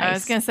team nice. I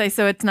was going to say,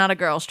 so it's not a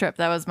girls' trip.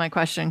 That was my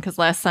question because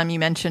last time you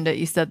mentioned it,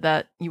 you said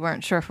that you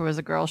weren't sure if it was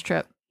a girls'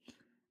 trip.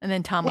 And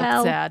then Tom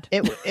Well- got sad.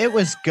 It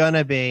was going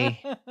to be.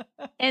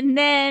 And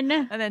then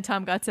And then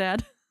Tom got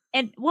sad.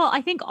 well,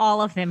 I think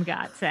all of them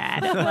got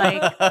sad.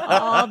 Like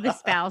all the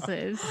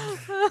spouses.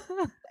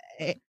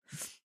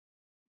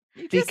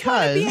 You just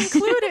wanna be Because-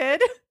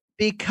 included.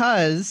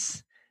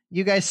 Because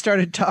you guys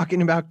started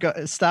talking about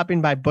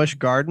stopping by Busch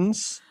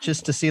Gardens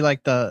just to see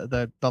like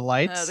the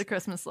lights. The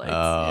Christmas lights. Oh,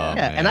 yeah.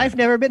 Yeah, and man. I've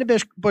never been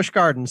to Busch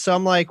Gardens, so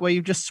I'm like, well,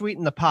 you've just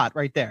sweetened the pot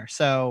right there.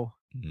 So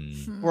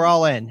Mm. we're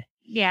all in.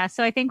 Yeah,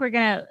 so I think we're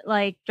gonna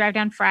like drive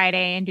down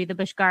Friday and do the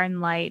Busch Garden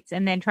lights,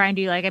 and then try and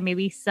do like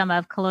maybe some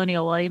of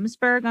Colonial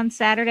Williamsburg on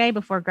Saturday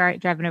before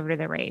driving over to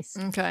the race.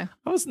 Okay.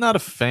 I was not a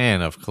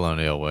fan of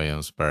Colonial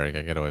Williamsburg,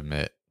 I got to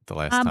admit, the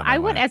last time I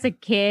went went. as a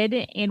kid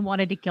and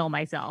wanted to kill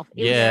myself.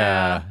 It was,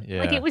 yeah, yeah.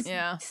 like it was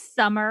Yeah.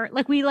 summer.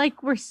 Like we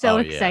were so Oh,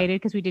 yeah. excited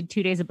because we did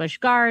 2 days of Busch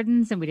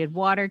Gardens and we did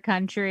water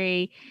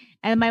country.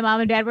 And my mom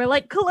and dad were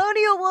like,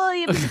 Colonial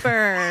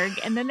Williamsburg.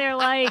 And then they're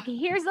like,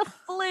 here's a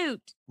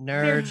flute.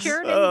 They're Nerds.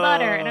 churning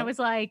butter. And I Oh. was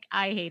like,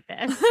 I hate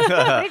this.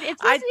 But it's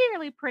supposed to be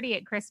really pretty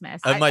at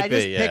Christmas. It might I be,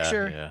 just yeah,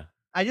 picture- yeah.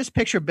 I just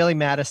picture Billy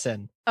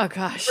Madison. Oh,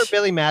 gosh. Remember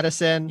Billy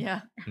Madison?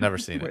 Yeah. Never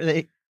seen Where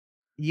it.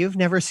 You've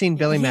never seen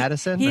Billy He-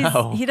 Madison?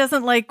 No. He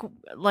doesn't like All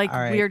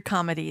right. weird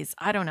comedies.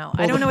 I don't know.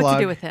 Pull I don't the know what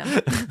to do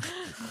plug. with him.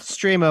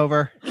 Stream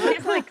over. He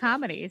doesn't like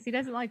comedies. He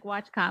doesn't like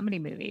watch comedy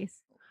movies.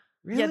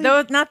 Yeah,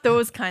 not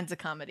those kinds of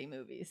comedy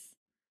movies.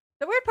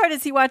 The weird part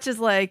is he watches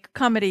like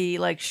comedy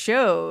like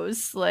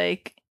shows,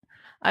 like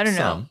I don't know.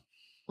 Some.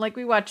 Like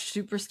we watch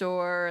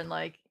Superstore and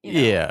like you know,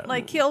 Yeah.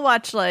 like he'll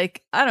watch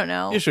like I don't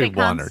know, Usually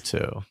one or sitcoms.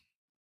 two.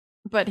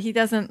 but he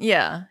doesn't.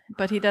 Yeah,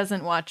 but he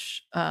doesn't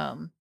watch.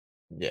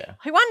 Yeah.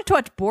 He wanted to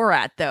watch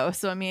Borat though,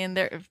 so I mean,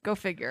 there. Go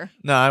figure.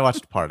 No, I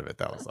watched part of it.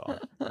 That was all.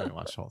 I didn't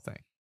watch the whole thing.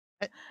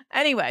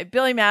 Anyway,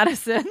 Billy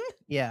Madison.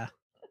 Yeah.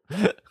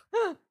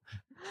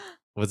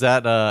 Was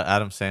that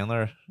Adam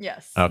Sandler?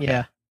 Yes. Okay.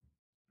 Yeah.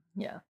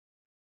 Yeah.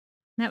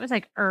 That was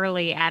like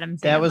early Adam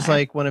Sandler. That was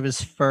like one of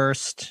his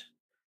first,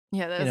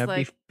 Yeah. That you was know,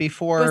 like.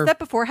 before. Was that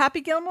before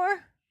Happy Gilmore?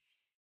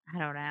 I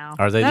don't know.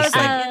 Are they That the was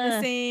same? like in the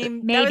Uh, same. that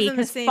was Maybe in the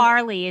because same-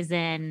 Farley is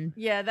in.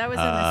 Yeah, that was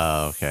in the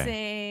Oh, okay.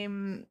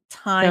 same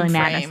time Billy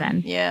frame.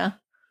 Madison. Yeah.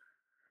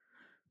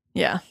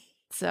 Yeah.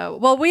 So,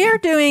 well, we are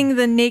doing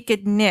the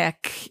Naked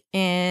Nick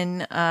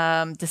in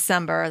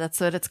December. That's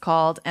what it's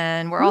called.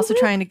 And we're also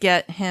trying to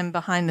get him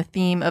behind the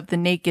theme of the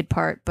naked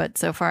part, but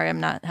so far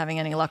I'm not having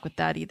any luck with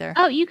that either.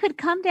 Oh, you could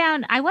come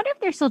down. I wonder if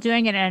they're still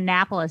doing it in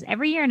Annapolis.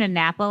 Every year in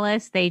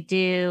Annapolis, they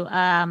do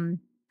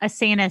a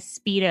Santa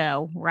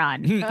Speedo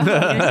run.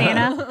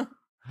 Santa?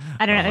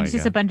 I don't know. Oh my It's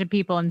just God. a bunch of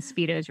people in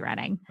Speedos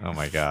running. Oh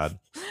my god.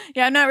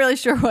 Yeah, I'm not really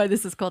sure why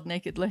this is called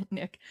Naked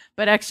Nick,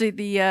 but actually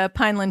the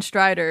Pineland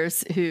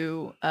Striders,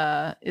 who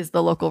is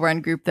the local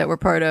run group that we're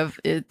part of,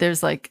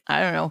 there's like, I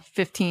don't know,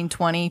 15,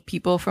 20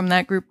 people from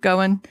that group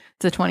going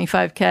to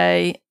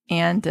 25K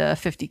and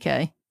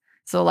 50K.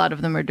 So a lot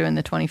of them are doing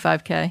the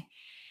 25K.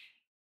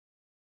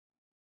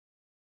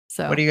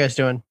 So What are you guys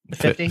doing? The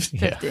 50?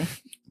 Yeah.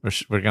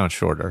 50. We're going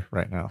shorter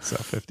right now, so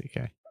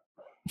 50K.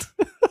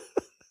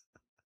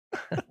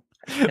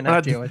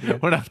 Cannot deal with you.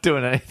 We're not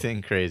doing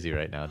anything crazy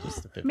right now.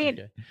 Just the 50K.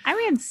 Man, I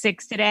ran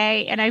 6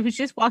 today, and I was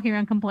just walking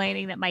around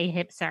complaining that my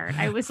hips hurt.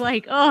 I was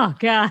like, oh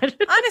God.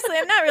 Honestly,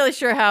 I'm not really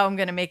sure how I'm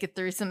going to make it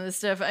through some of this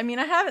stuff. I mean,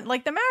 I haven't,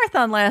 like, the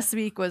marathon last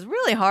week was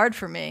really hard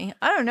for me.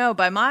 I don't know,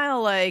 by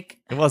mile, like,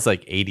 it was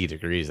like 80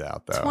 degrees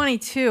out though.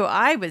 22,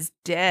 I was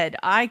dead.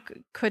 I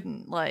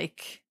couldn't,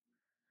 like.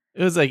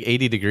 It was like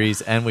 80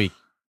 degrees, and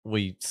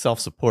we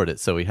self-supported,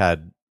 so we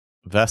had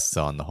vests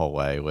on the whole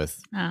way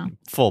with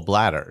full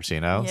bladders, you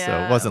know? Yeah,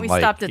 so it wasn't we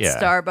like... stopped at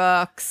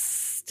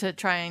Starbucks to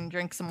try and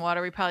drink some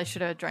water. We probably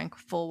should have drank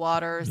full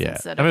waters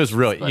instead of I mean, it was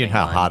really... You know splitting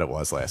how one. hot it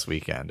was last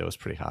weekend. It was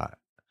pretty hot.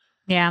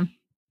 Yeah.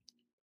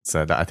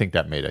 So I think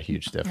that made a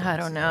huge difference. I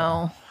don't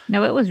know.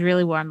 No, it was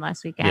really warm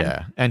last weekend.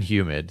 Yeah, and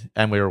humid.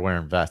 And we were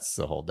wearing vests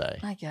the whole day.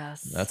 I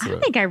guess. I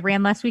don't think I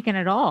ran last weekend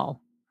at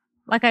all.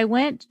 Like I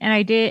went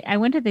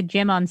to the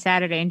gym on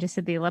Saturday and just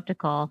did the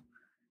elliptical.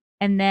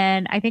 And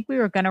then I think we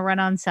were going to run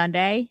on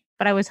Sunday,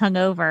 but I was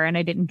hungover and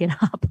I didn't get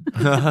up.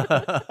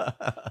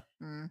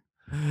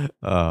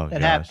 Oh,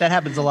 that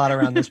happens a lot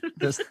around this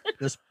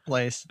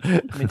place.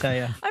 Let me tell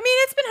you. I mean,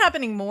 it's been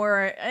happening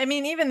more. I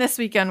mean, even this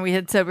weekend we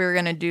had said we were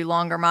going to do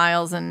longer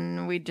miles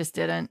and we just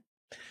didn't.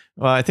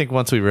 Well, I think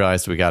once we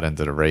realized we got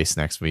into the race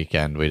next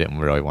weekend, we didn't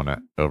really want to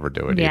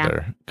overdo it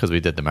either, because we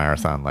did the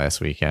marathon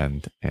last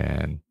weekend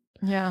and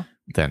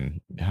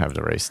then have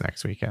the race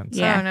next weekend.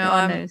 So. Yeah, I don't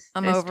know.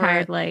 I'm those over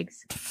tired it. legs.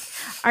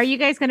 Are you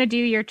guys going to do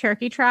your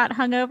turkey trot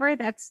hungover?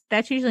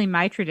 That's usually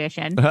my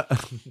tradition.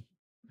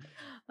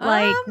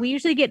 Like we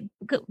usually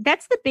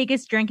that's the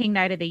biggest drinking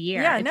night of the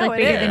year. Yeah, it's no, like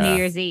bigger than is. New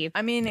Year's Eve.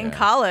 I mean, in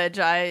college,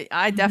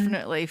 I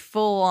definitely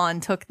full on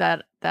took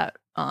that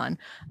on,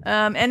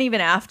 and even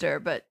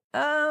after. But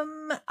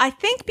I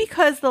think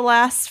because the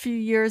last few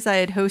years I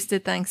had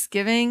hosted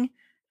Thanksgiving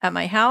at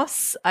my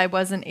house, I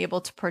wasn't able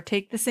to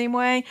partake the same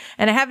way,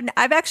 and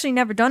I've actually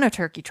never done a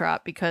turkey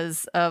trot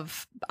because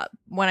of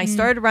when I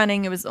started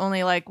running. It was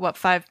only like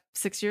 5-6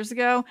 years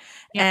ago,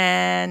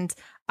 and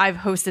I've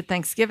hosted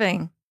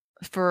Thanksgiving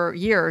for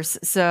years,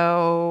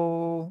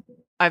 so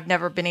I've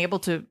never been able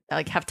to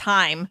like have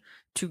time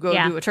to go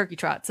do a turkey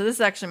trot. So this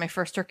is actually my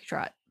first turkey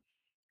trot.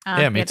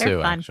 Yeah, me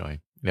too,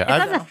 actually.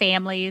 Yeah, it's the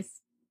families.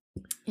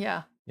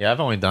 Yeah. Yeah, I've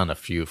only done a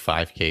few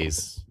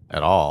 5Ks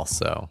at all,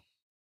 so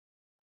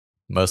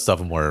most of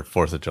them were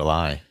 4th of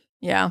July.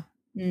 Yeah.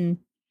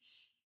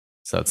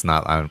 So it's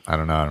not, I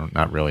don't know, I'm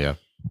not really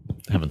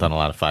haven't done a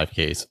lot of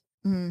 5Ks.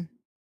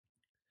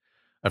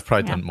 I've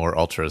probably done more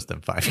ultras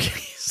than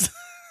 5Ks.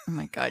 Oh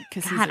my God.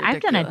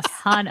 I've done a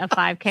ton of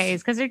 5Ks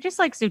because they're just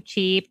like so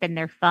cheap and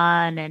they're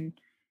fun and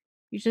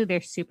usually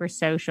they're super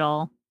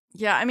social.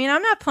 Yeah, I mean,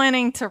 I'm not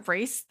planning to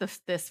race this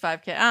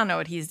 5K. I don't know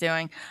what he's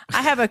doing.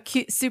 I have a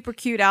super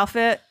cute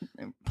outfit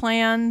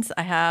planned.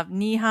 I have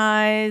knee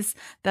highs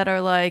that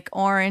are like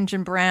orange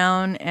and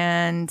brown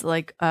and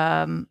like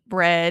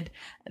red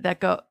that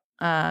go.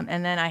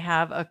 And then I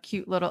have a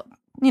cute little,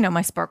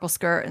 my sparkle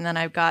skirt. And then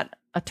I've got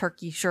a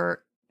turkey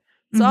shirt.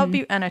 So I'll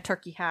be and a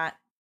turkey hat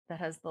that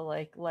has the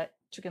like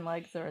chicken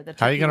legs or the.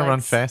 How are you gonna legs. run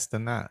fast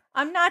in that?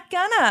 I'm not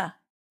gonna.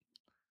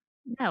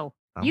 No.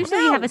 Usually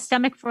you have a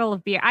stomach full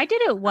of beer. I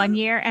did it one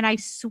year and I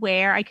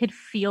swear I could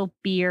feel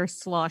beer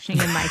sloshing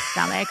in my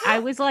stomach. I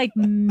was like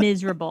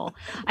miserable.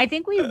 I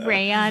think we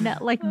ran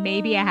like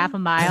maybe a half a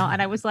mile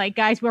and I was like,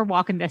 guys, we're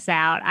walking this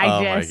out.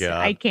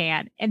 I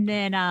can't. And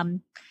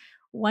then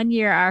one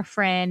year our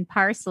friend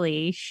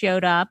Parsley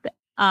showed up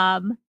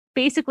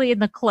basically in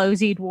the clothes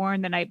he'd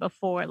worn the night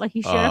before. Like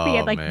he showed up, he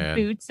had like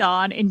boots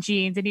on and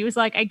jeans and he was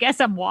like, I guess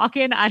I'm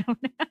walking. I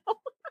don't know.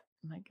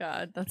 Oh my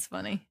God, that's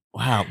funny.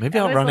 Wow, maybe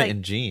I'll run it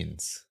in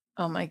jeans.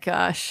 Oh my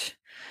gosh.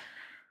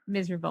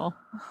 Miserable.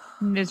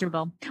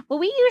 Well,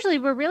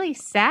 we're really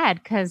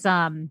sad because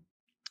our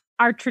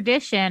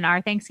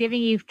Thanksgiving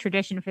Eve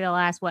tradition for the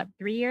last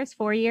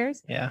 4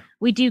 years? Yeah.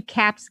 We do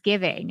Caps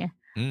Giving.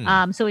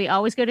 So we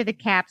always go to the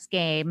Caps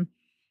game.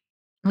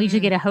 We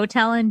usually get a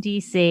hotel in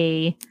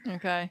DC.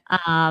 Okay.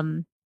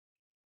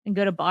 And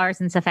go to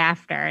bars and stuff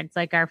after.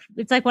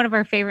 It's like one of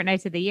our favorite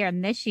nights of the year.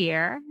 And this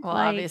year, well,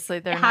 obviously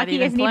they're not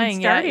even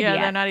playing yet.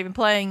 Yeah, they're not even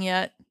playing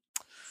yet.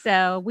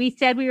 So we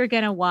said we were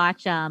going to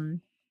watch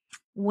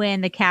when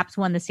the Caps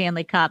won the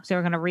Stanley Cup. So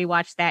we're going to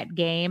rewatch that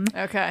game.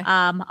 Okay.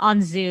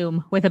 On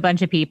Zoom with a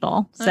bunch of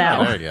people. So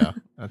there you go.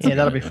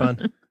 That'll be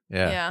fun.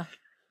 Yeah.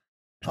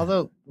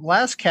 Although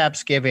last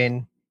Caps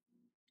Giving,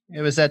 it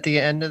was at the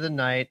end of the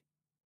night,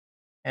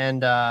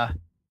 and I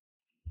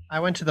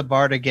went to the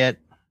bar to get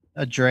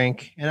a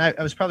drink, and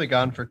I was probably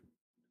gone for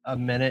a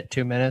minute,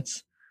 2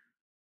 minutes.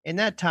 In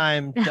that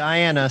time,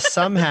 Diana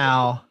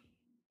somehow,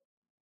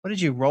 what did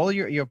you roll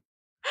your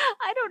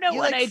I don't know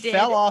what I did.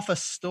 Fell off a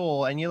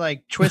stool and you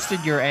like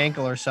twisted your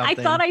ankle or something.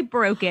 I thought I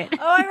broke it. Oh,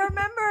 I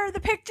remember the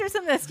pictures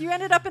of this. You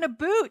ended up in a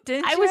boot,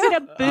 didn't you? I was in a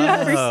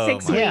boot for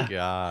 6 weeks. Oh my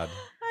God.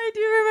 I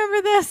do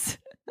remember this.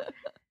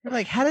 You're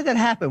like, how did that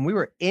happen? We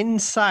were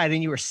inside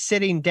and you were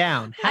sitting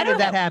down. How did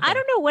that happen? I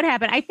don't know what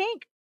happened.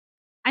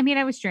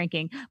 I was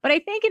drinking, but I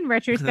think in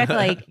retrospect,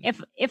 like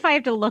if I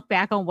have to look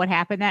back on what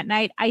happened that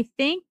night, I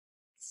think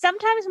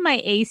sometimes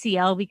my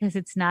ACL, because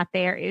it's not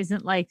there,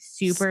 isn't like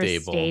super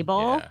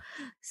stable. Yeah.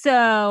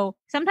 So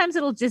sometimes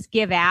it'll just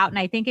give out. And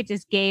I think it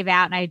just gave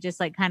out and I just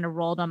like kind of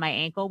rolled on my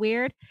ankle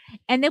weird.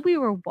 And then we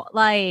were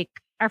like,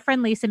 our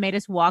friend Lisa made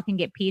us walk and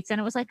get pizza.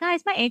 And it was like,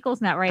 guys, my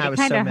ankle's not right. It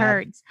kind of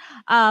hurts.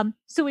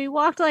 So we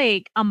walked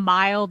like a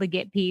mile to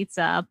get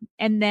pizza.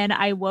 And then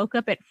I woke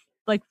up at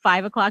like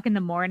 5 o'clock in the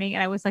morning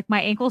and I was like,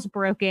 my ankle's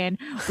broken.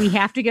 We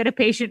have to go to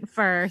patient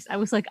first. I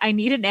was like, I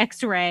need an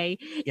x-ray.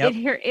 Yep.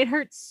 It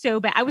hurts so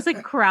bad. I was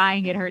like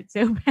crying. It hurt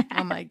so bad.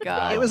 Oh my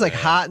God. It was like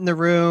hot in the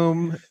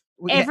room.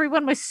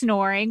 Everyone was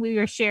snoring. We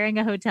were sharing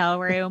a hotel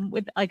room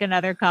with like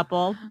another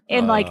couple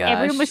and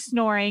everyone was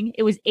snoring.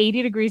 It was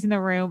 80 degrees in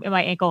the room and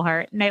my ankle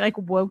hurt. And I like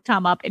woke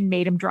Tom up and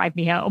made him drive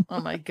me home.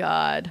 Oh my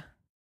God.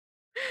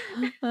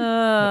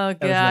 Oh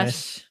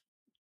gosh.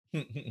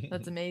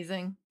 That's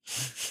amazing.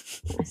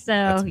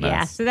 So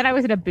yeah, so then I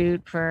was in a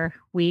boot for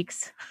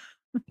weeks.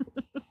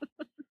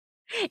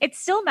 It's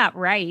still not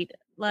right.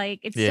 Like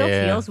it still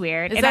feels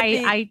weird. And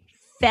I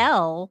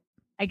fell,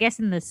 I guess,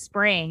 in the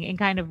spring and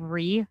kind of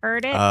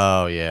re-hurt it.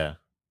 Oh yeah.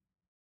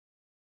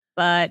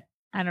 But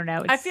I don't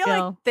know. It's I feel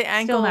like the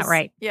ankle's still not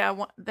right.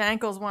 Yeah, the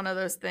ankle's one of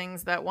those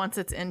things that once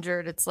it's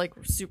injured, it's like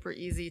super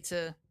easy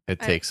to. It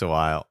takes a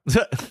while.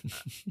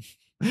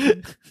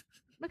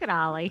 Look at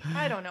Ollie.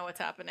 I don't know what's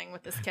happening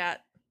with this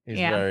cat. He's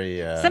very.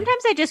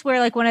 Sometimes I just wear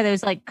like one of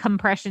those like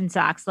compression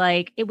socks.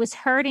 Like it was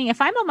hurting.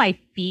 If I'm on my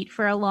feet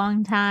for a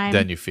long time,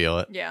 then you feel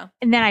it. Yeah.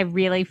 And then I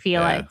really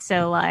feel it.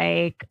 So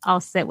like I'll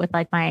sit with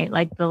like my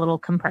like the little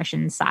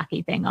compression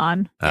socky thing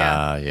on.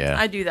 Yeah.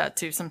 I do that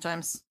too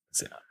sometimes.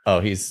 Oh,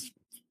 he's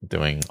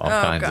doing all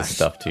kinds of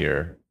stuff to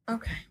your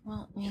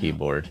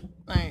keyboard.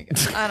 There you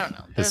go. I don't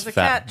know. There's a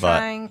cat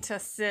trying to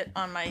sit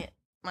on my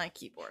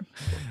keyboard.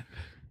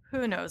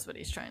 Who knows what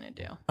he's trying to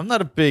do? I'm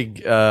not a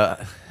big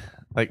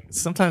like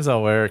sometimes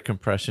I'll wear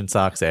compression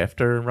socks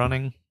after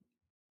running,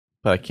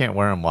 but I can't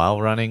wear them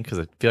while running because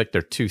I feel like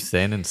they're too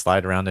thin and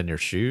slide around in your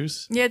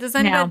shoes. Yeah, does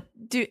anyone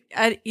do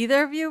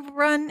either of you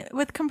run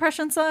with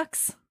compression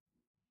socks?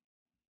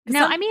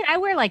 No, I mean I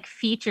wear like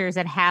features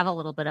that have a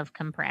little bit of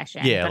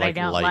compression, but I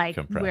don't like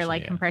wear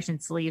like compression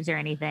sleeves or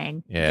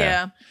anything.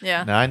 Yeah.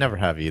 No, I never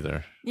have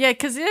either. Yeah,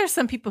 because there's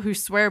some people who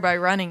swear by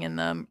running in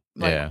them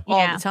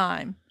all the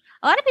time.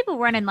 A lot of people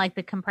run in like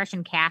the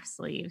compression calf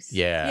sleeves.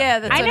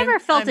 Yeah. I never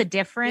felt a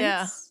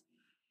difference.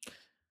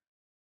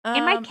 Yeah.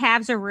 And my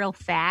calves are real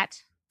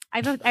fat.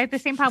 I have the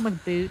same problem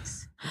with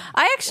boots.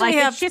 I actually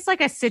have. It's just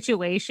like a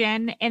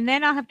situation, and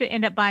then I'll have to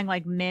end up buying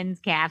like men's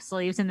calf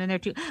sleeves, and then they're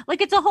too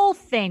like it's a whole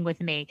thing with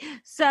me.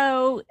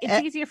 So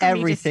it's easier for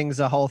me.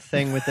 Everything's a whole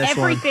thing with this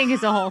one. Everything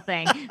is a whole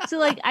thing. So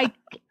like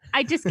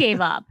I just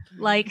gave up.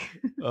 Like.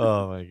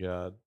 Oh my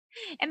God.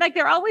 And like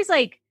they're always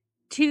like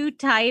too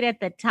tight at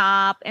the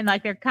top and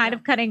like they're kind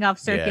of cutting off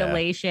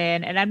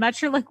circulation and I'm not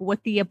sure like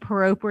what the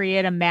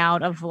appropriate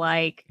amount of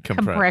like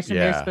compression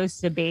they're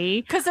supposed to be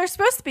because they're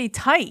supposed to be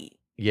tight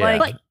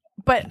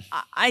but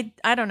I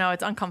don't know,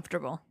 it's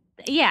uncomfortable.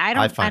 I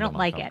don't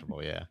like it.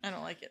 I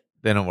don't like it.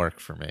 They don't work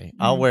for me.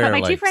 I'll wear but my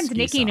like, two friends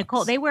Nikki and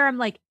Nicole, they wear them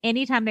like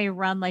anytime they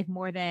run like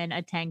more than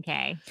a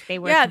 10K. They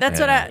wear that's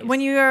what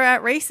when you are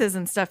at races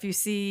and stuff, you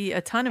see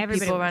a ton of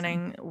people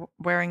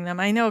wearing them.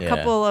 I know a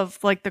couple of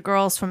like the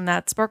girls from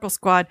that Sparkle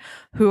Squad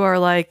who are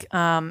like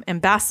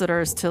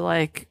ambassadors to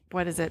like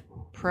what is it,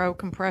 Pro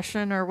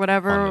Compression or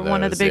whatever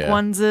one of the big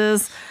ones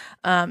is,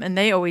 and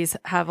they always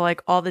have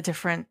like all the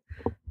different.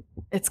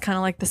 It's kind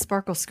of like the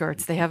sparkle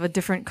skirts. They have a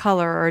different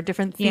color or a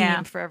different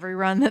theme for every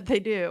run that they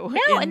do.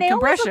 No, and they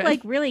always look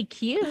like really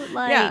cute.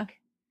 Like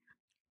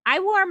I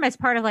wore them as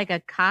part of like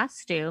a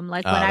costume.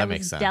 Like when I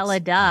was Della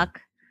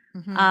Duck,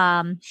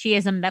 she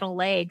has a metal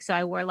leg, so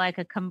I wore like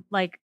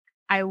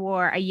I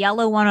wore a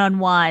yellow one on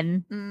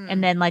one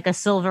and then like a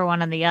silver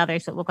one on the other,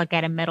 so it looked like I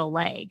had a metal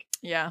leg.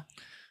 Yeah.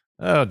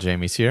 Oh,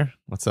 Jamie's here.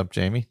 What's up,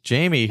 Jamie?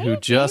 Jamie, who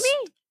just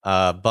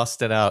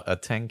busted out a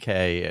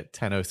 10K at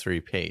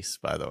 10:03 pace,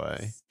 by the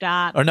way.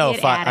 Stop. Or no,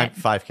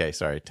 5K,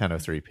 sorry,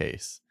 10:03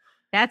 pace.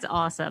 That's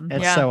awesome.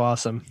 It's so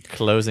awesome.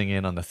 Closing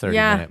in on the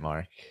 30-minute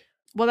mark.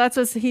 Well, that's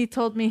what he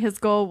told me his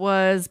goal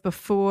was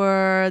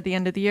before the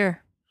end of the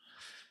year.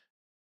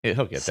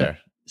 He'll get there.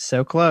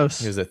 So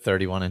close. He was at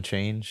 31 and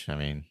change. I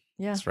mean,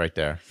 it's right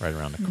there, right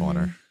around the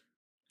corner.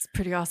 It's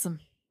pretty awesome.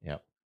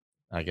 Yep.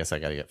 I guess I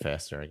got to get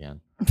faster again.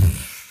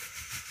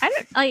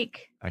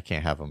 I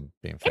can't have them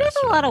being faster. It is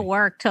a lot of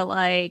work to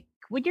like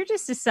when you're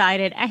just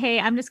decided, hey,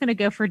 I'm just going to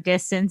go for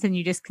distance and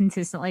you just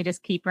consistently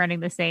just keep running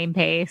the same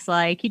pace.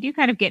 Like you do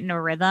kind of get in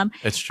a rhythm.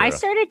 It's true. I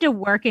started to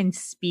work in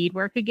speed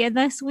work again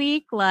this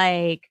week.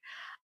 Like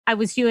I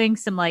was doing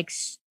some like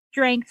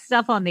strength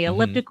stuff on the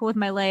elliptical with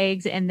my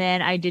legs. And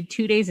then I did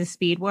 2 days of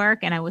speed work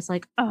and I was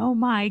like, oh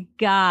my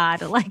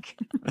God. Like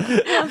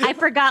I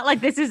forgot like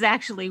this is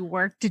actually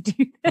work to do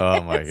this.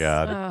 Oh my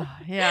God.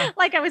 Yeah.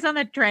 Like I was on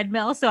the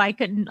treadmill, so I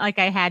couldn't like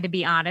I had to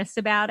be honest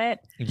about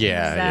it.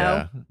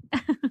 Yeah.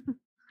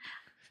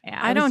 Yeah,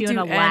 I was don't doing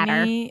do a ladder.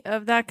 any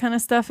of that kind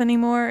of stuff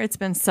anymore. It's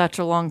been such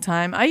a long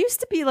time. I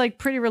used to be like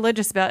pretty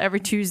religious about every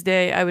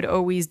Tuesday. I would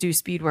always do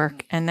speed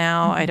work, and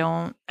now I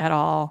don't at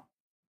all.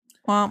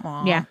 Wah,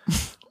 wah. Yeah.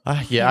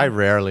 Yeah, I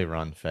rarely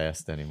run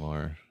fast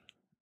anymore.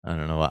 I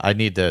don't know. I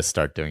need to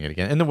start doing it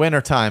again. In the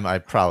wintertime, I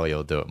probably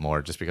will do it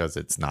more just because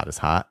it's not as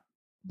hot.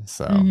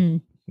 So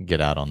get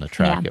out on the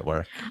track at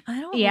work. I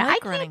don't Yeah,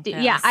 like I running can't do.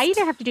 fast. Yeah, I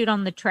either have to do it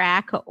on the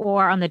track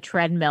or on the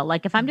treadmill.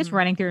 Like if I'm just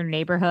running through a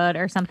neighborhood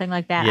or something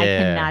like that, I Yeah.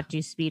 cannot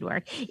do speed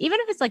work. Even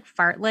if it's like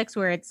fartleks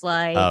where it's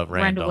like run to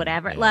random,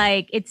 whatever. yeah.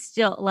 Like it's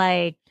still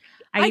like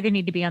I either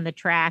need to be on the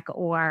track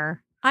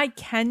or I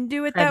can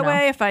do it that treadmill.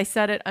 way if I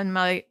set it on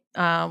my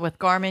with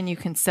Garmin. You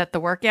can set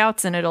the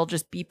workouts and it'll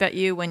just beep at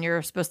you when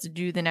you're supposed to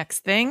do the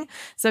next thing.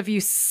 So if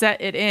you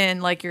set it in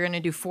like you're going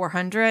to do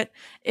 400,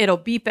 it'll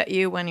beep at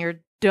you when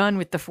you're done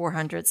with the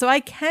 400. So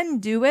I can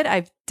do it.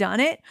 I've done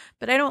it,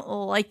 but I don't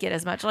like it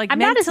as much. Like I'm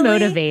not as mentally-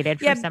 motivated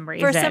for some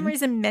reason. For some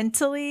reason,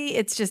 mentally,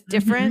 it's just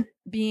different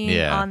being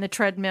on the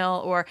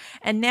treadmill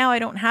and now I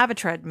don't have a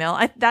treadmill.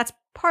 That's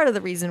part of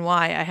the reason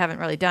why I haven't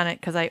really done it,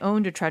 because I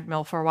owned a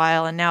treadmill for a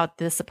while, and now at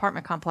this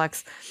apartment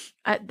complex,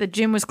 the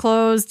gym was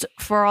closed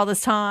for all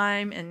this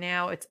time, and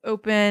now it's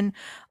open.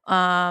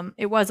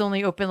 It was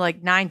only open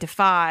like 9 to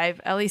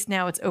 5. At least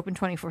now it's open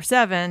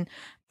 24/7.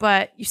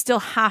 But you still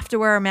have to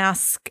wear a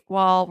mask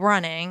while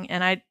running,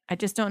 and I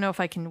just don't know if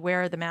I can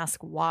wear the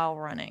mask while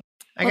running.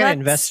 I gotta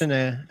invest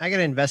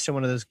in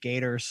one of those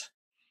gaiters,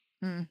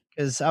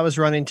 because I was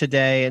running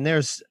today, and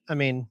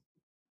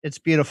it's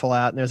beautiful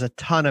out, and there's a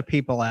ton of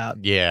people out.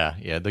 Yeah,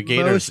 the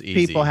gaiters. Most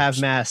people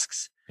have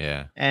masks.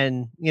 Yeah,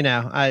 and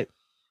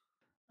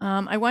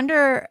I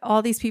wonder,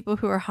 all these people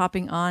who are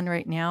hopping on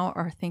right now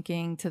are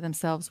thinking to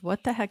themselves,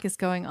 what the heck is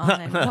going on?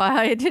 And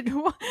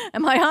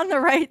am I on the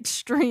right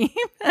stream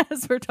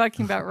as we're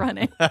talking about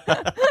running?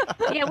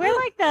 Yeah, we're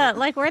like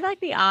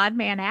the odd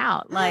man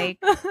out, like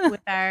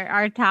with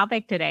our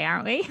topic today,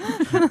 aren't we?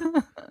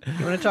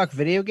 You want to talk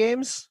video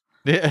games?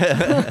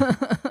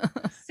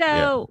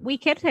 So we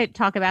could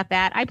talk about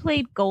that. I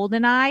played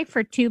GoldenEye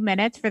for 2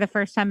 minutes for the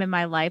first time in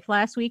my life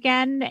last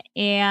weekend,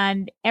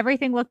 and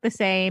everything looked the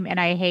same, and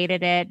I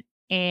hated it.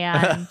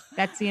 And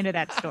that's the end of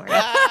that story.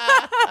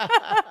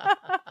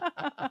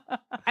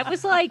 I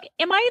was like,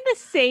 am I in the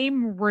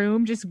same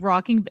room just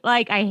rocking?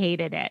 Like, I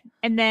hated it.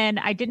 And then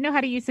I didn't know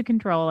how to use the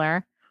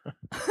controller.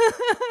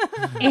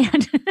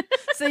 And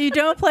so you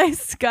don't play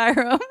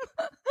Skyrim?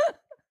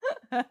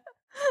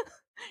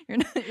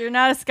 You're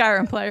not a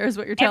Skyrim player, is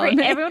what you're telling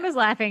me. Everyone was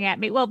laughing at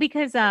me. Well,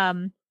 because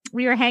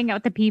we were hanging out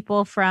with the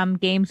people from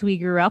games we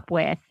grew up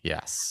with.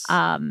 Yes.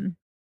 And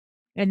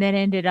then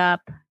ended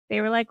up,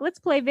 they were like, let's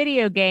play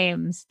video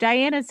games.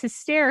 Diana's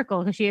hysterical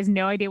because she has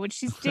no idea what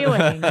she's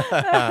doing.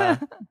 I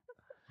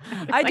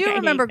do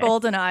remember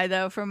GoldenEye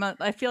though.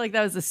 I feel like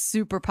that was a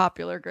super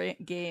popular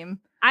game.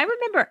 I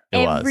remember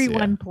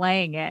everyone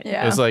playing it.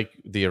 Yeah. It was like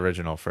the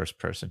original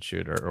first-person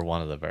shooter, or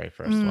one of the very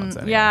first ones.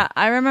 Anyway. Yeah,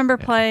 I remember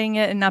playing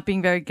it and not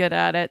being very good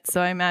at it.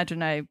 So I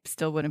imagine I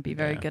still wouldn't be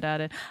very good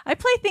at it. I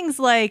play things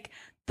like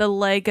the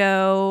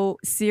Lego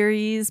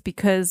series,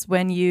 because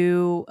when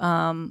you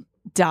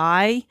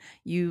die,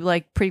 you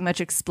like pretty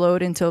much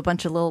explode into a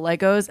bunch of little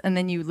Legos, and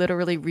then you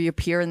literally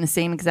reappear in the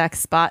same exact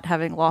spot,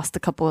 having lost a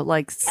couple of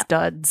like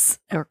studs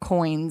or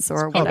coins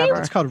or whatever.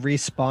 It's called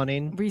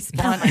respawning.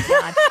 Respawn. Oh my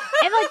God.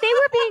 And like they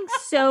were being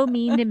so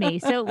mean to me.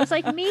 So it was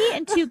like me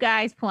and 2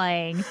 guys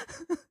playing.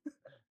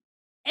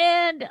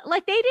 And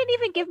like they didn't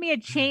even give me a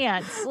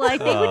chance. Like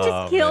they would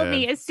just kill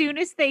me as soon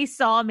as they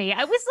saw me.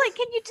 I was like,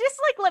 can you just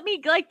like let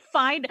me like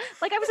find,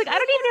 like I was like, I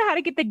don't even know how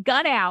to get the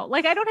gun out.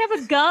 Like I don't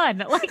have a gun.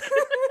 Like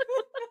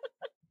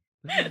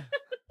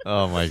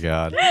oh my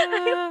God.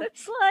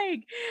 It's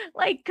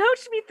like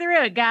coach me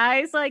through it,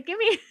 guys. Like give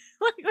me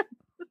like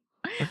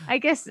I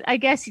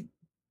guess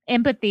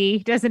empathy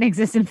doesn't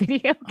exist in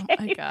video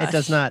games. It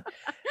does not.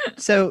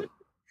 So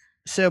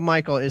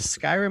Michael, is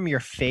Skyrim your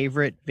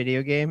favorite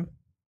video game?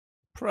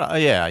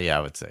 Yeah, I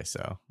would say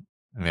so.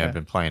 I mean, I've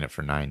been playing it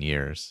for 9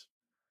 years.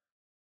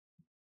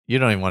 You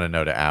don't even want to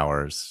know the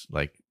hours,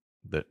 like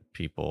the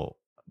people,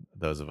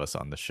 those of us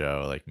on the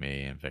show, like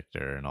me and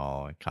Victor and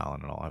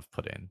Colin and all, have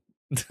put in.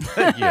 You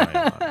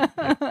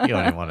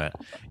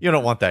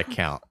don't want that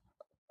count.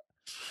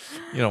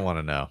 You don't want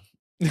to know.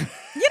 You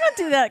don't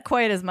do that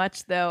quite as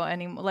much though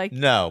anymore. Like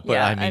no, but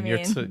I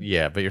mean, but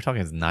you're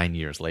talking 9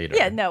 years later.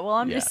 Yeah, no. Well,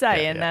 I'm just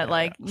saying that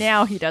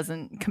now he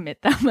doesn't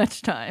commit that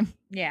much time.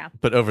 Yeah,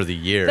 but over the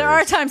years, there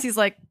are times he's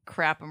like,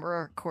 "Crap, I'm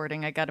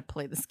recording. I got to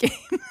play this game.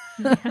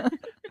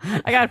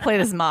 I got to play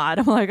this mod."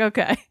 I'm like,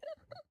 okay.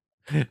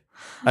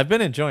 I've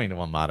been enjoying the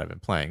one mod I've been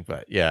playing,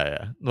 but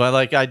yeah. Well,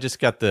 like I just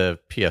got the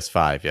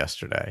PS5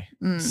 yesterday,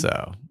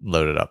 so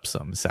loaded up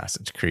some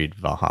Assassin's Creed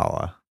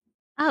Valhalla.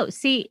 Oh,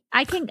 see,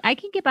 I can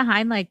get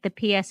behind like the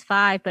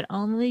PS5, but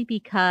only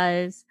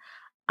because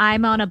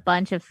I'm on a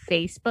bunch of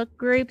Facebook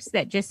groups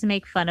that just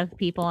make fun of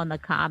people in the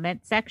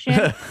comment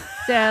section.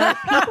 So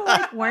people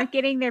like weren't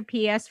getting their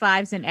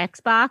PS5s and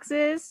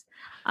Xboxes.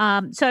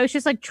 So I was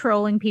just like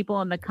trolling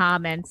people in the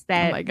comments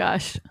that oh my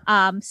gosh.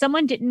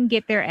 Someone didn't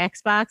get their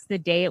Xbox the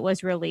day it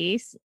was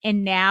released,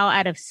 and now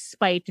out of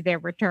spite they're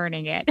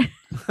returning it.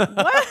 What?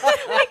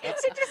 Like,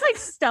 so just like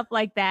stuff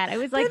like that. I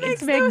was like, That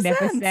it's makes no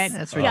magnificent. sense.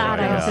 That's God,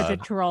 I was ridiculous. such a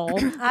troll.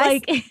 I-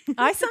 Like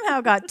I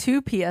somehow got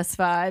 2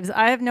 PS5s.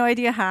 I have no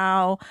idea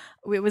how.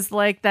 It was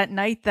like that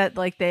night that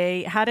like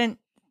they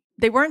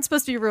weren't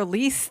supposed to be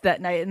released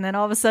that night, and then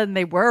all of a sudden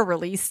they were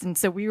released, and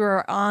so we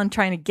were on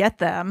trying to get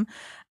them.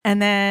 And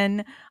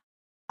then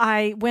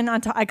I went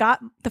on to I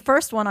got the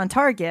first one on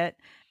Target,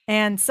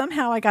 and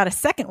somehow I got a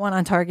second one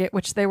on Target,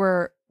 which they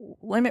were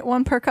limit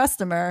 1 per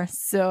customer.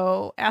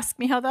 So ask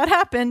me how that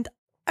happened.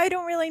 I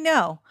don't really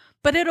know.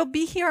 But it'll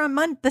be here on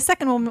Monday. The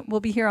second one will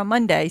be here on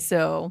Monday,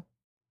 so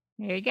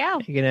there you go.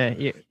 You're gonna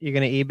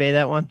eBay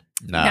that one?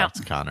 No, No. it's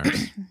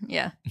Connor's.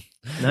 yeah.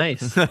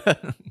 Nice,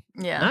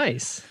 Yeah.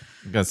 nice.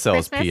 I'm gonna sell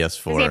his Christmas? Does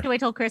he have to PS4. wait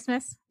till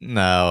Christmas?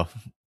 No,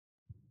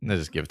 they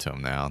just give it to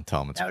him now and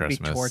tell him it's That would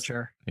Christmas. be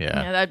torture.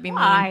 Yeah. Yeah, that'd be mean.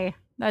 Why?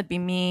 That'd be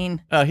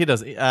mean. He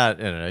does.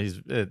 No, he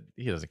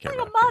doesn't care Like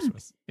a about month.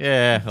 Christmas.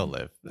 Yeah, he'll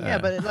live. Yeah,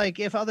 but like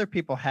if other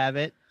people have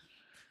it,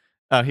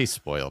 he's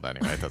spoiled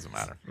anyway. It doesn't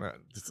matter.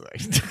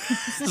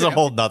 This is a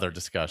whole nother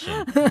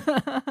discussion.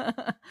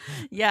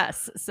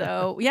 Yes.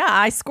 So yeah,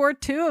 I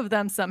scored 2 of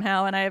them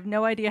somehow, and I have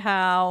no idea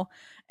how.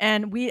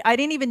 And I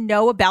didn't even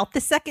know about the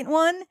second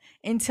one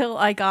until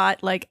I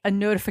got like a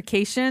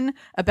notification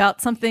about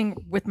something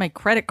with my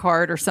credit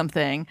card or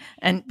something.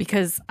 And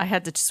because I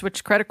had to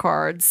switch credit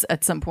cards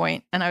at some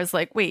point, and I was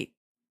like, wait,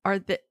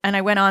 and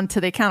I went on to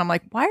the account. I'm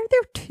like, why are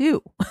there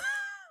 2?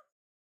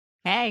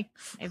 Hey,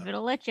 if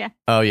it'll let you.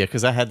 Oh yeah,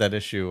 because I had that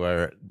issue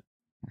where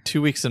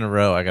 2 weeks in a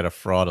row I got a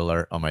fraud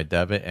alert on my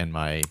debit and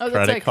my Oh, that's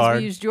credit right, 'cause card.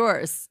 we used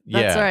yours.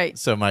 That's Yeah, right.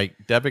 So my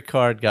debit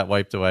card got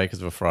wiped away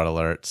because of a fraud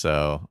alert,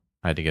 so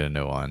I had to get a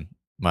new one.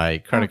 My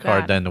credit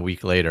card God. then a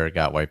week later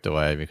got wiped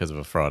away because of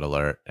a fraud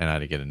alert, and I had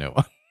to get a new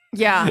one.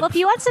 Yeah. Well, if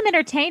you want some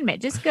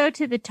entertainment, just go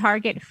to the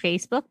Target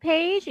Facebook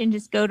page and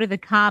just go to the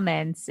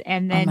comments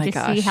and then my just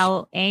see gosh.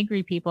 how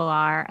angry people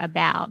are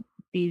about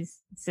these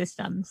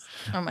systems.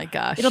 Oh my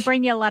gosh. It'll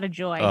bring you a lot of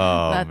joy.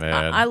 Oh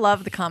man, I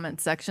love the comment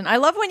section. I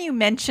love when you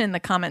mention the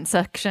comment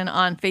section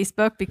on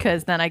Facebook,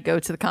 because then I go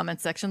to the comment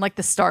section, like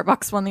the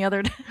Starbucks one the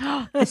other day.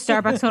 The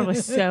Starbucks one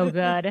was so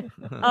good.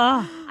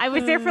 Oh, I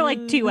was there for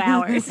like 2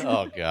 hours.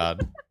 oh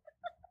god.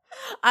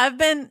 I've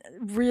been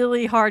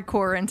really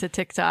hardcore into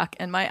TikTok,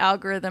 and my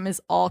algorithm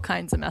is all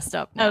kinds of messed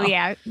up now. Oh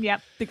yeah,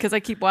 yep. Because I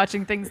keep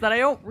watching things that I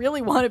don't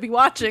really want to be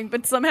watching,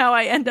 but somehow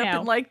I end up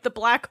No. in like the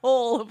black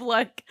hole of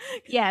like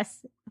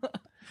Yes.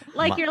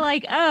 Like My- you're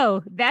like,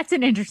 oh, that's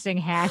an interesting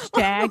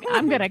hashtag.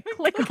 I'm gonna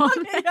click on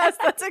that. Yes,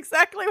 that's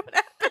exactly what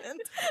happened.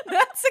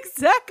 That's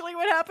exactly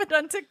what happened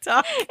on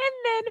TikTok.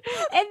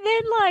 And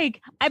then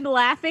like I'm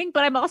laughing,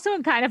 but I'm also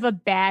in kind of a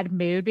bad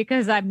mood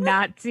because I'm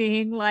not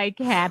seeing like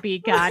happy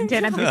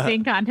content. I'm just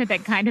seeing content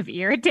that kind of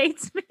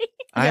irritates me.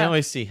 I Yeah.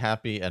 always see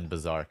happy and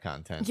bizarre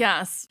content.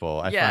 Yes.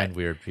 I Yeah. find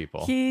weird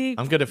people.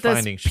 I'm good at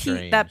finding Pete,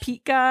 strange. that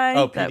Pete guy.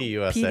 Oh, that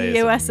PDUSA is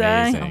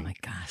PDUSA. Oh amazing. my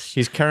gosh.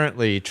 He's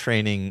currently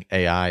training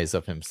AIs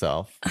of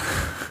himself.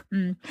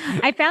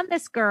 I found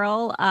this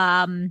girl.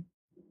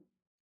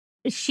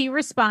 She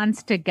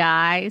responds to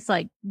guys.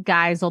 Like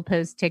guys will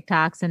post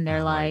TikToks and they're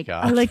Oh my like,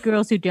 God. "I like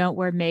girls who don't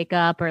wear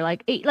makeup," or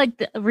like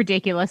the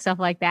ridiculous stuff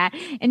like that.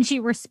 And she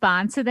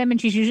responds to them,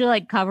 and she's usually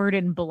like covered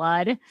in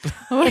blood.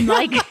 And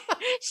like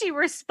she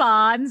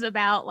responds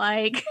about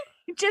like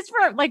just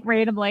for like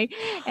randomly,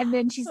 and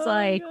then she's Oh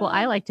my like, "Well, God.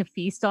 I like to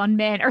feast on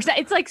men," or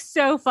it's like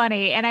so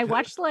funny. And I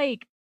watched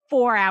like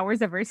 4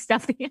 hours of her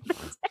stuff the other day.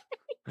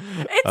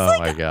 It's Oh like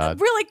my God.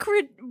 really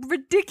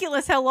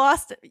ridiculous how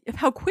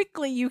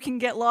quickly you can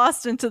get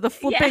lost into the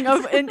flipping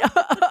Yes.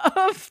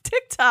 of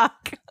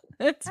TikTok.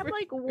 It's I'm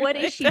like, what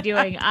is she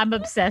doing? I'm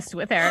obsessed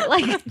with her.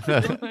 Like,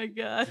 oh my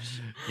gosh.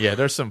 Yeah,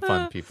 there's some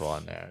fun people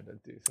on there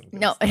that do some. good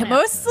No, stuff.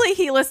 mostly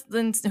he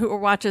listens or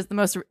watches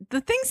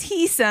the things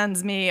he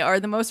sends me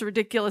are the most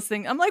ridiculous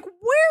thing. I'm like,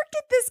 where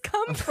did this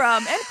come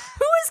from? And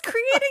who is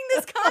creating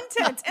this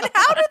content? And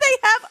how do they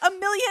have 1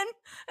 million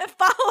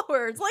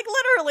followers? Like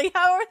literally,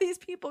 how are these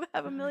people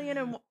have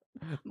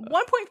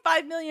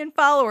 1.5 million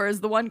followers?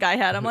 The one guy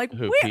had. I'm like,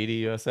 who? where?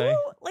 PDUSA?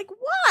 Like,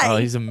 why? Oh,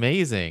 he's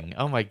amazing.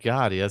 Oh my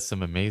god, he has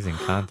some amazing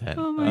content.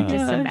 Oh my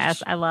just a gosh.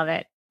 mess. I love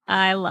it.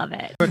 I love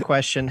it. Quick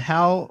question: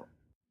 How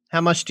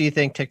much do you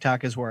think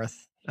TikTok is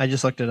worth? I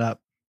just looked it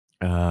up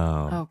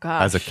Oh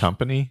gosh. as a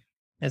company,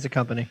 as a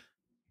company.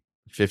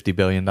 $50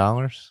 billion.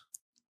 I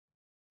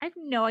have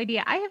no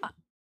idea. I have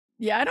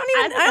Yeah, I don't I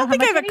even. don't I know don't how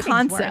think I much have a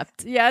anything's worth.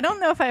 concept. Yeah, I don't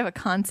know if I have a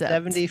concept.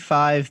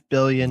 $75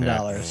 billion.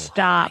 Yeah.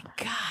 stop.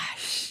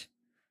 Gosh.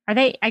 Are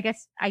they? I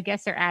guess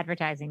they're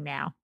advertising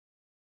now.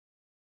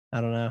 I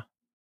don't know.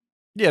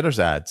 Yeah, there's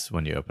ads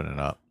when you open it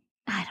up.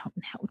 I don't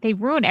know. They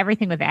ruin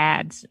everything with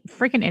ads.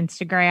 Freaking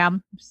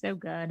Instagram, so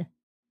good.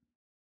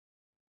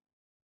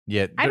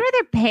 Yeah, I'd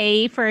rather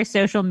pay for a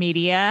social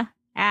media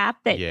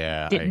app that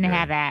Yeah, I didn't agree.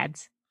 have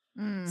ads.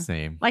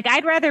 Same. Like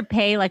I'd rather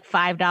pay like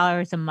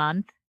 $5 a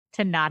month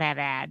to not have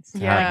ads.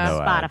 Yeah. Like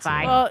No ads,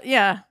 Spotify yeah. Well,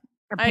 yeah,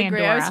 or I agree.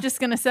 Pandora. I was just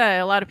gonna say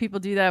a lot of people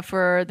do that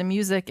for the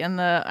music and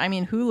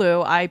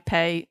Hulu. I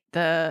pay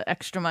the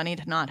extra money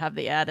to not have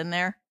the ad in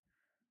there.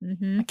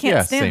 I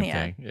can't stand same the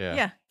ad. thing.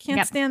 Yeah. Can't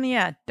Yep. stand the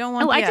ad. Don't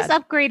want. Oh, the I ad. just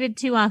upgraded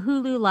to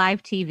Hulu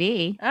Live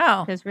TV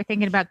Oh, because we're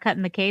thinking about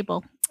cutting the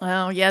cable.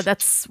 oh yeah.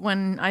 That's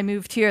when I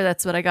moved here.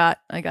 That's what I got.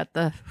 I got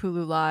the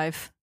Hulu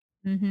Live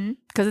Mm-hmm.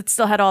 because it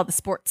still had all the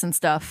sports and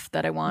stuff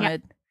that I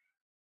wanted.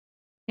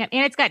 Yep,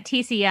 and it's got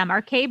TCM.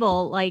 Our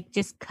cable like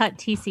just cut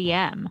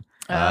TCM,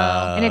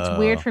 and it's Oh.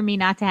 weird for me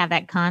not to have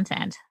that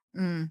content.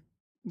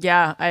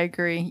 Yeah, I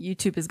agree.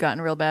 YouTube has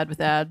gotten real bad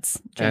with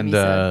ads. And Jamie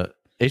said.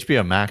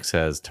 HBO Max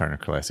has Turner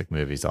Classic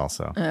Movies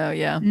also. Oh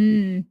yeah.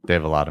 They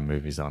have a lot of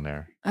movies on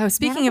there. Oh,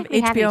 speaking of think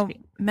we have HBO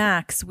HBO.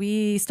 Max,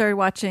 we started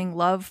watching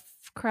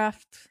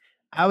Lovecraft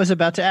I was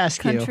about to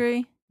ask you.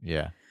 Country.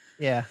 Yeah.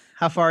 Yeah.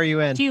 How far are you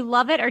in? Do you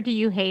love it or do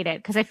you hate it?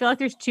 Because I feel like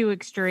there's two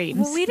extremes.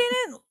 Well, we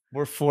didn't.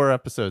 We're 4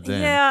 episodes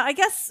in. Yeah, I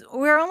guess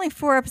we're only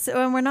 4 episodes,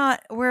 and we're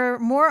not. We're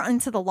more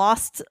into the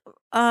Lost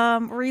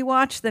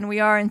rewatch than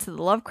we are into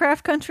the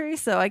Lovecraft Country.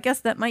 So I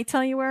guess that might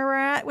tell you where we're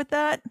at with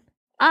that.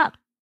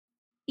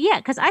 Yeah,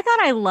 because I thought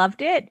I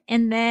loved it,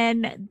 and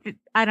then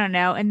I don't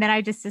know, and then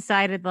I just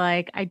decided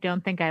like I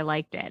don't think I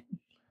liked it.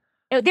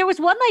 There was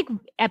one like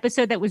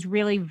episode that was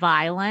really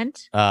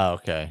violent Oh,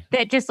 okay.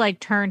 that just like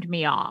turned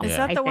me off. Is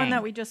Yeah. that the one that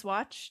think. we just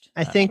watched?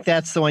 I think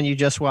that's the one you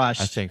just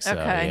watched. I think so.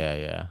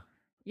 Okay. Yeah.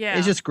 Yeah.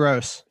 It's just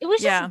gross. It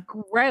was Yeah. just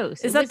gross.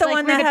 Is It that was, the like,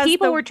 one where that the has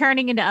people the were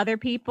turning into other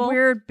people?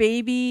 weird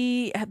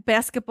baby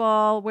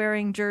basketball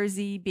wearing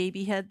jersey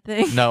baby head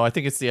thing. No, I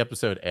think it's the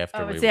episode after.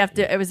 Oh, it's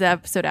after. It was the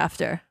episode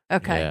after.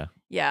 Okay. Yeah.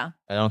 Yeah.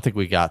 I don't think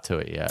we got to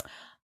it yet.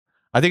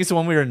 I think it's the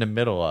one we were in the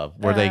middle of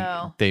where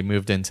Oh. they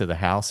moved into the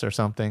house or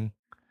something.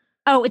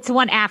 Oh, it's the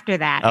one after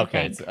that. I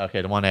Okay. think.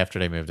 Okay. The one after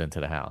they moved into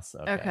the house.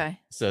 Okay.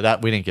 So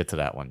that we didn't get to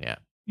that one yet.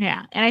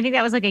 Yeah, and I think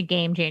that was like a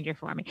game changer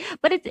for me.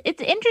 But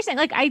it's interesting.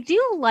 Like I do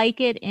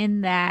like it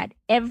in that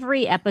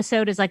every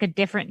episode is like a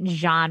different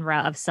genre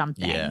of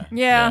something.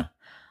 Yeah.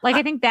 Like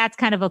I think that's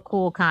kind of a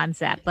cool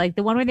concept. Like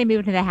the one where they move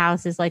into the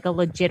house is like a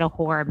legit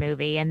horror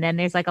movie, and then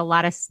there's like a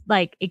lot of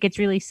like it gets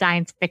really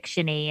science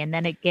fictiony, and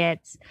then it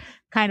gets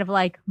kind of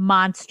like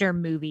monster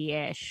movie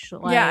ish.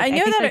 Like, I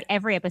knew think, that like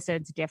every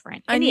episode's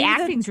different, I and the knew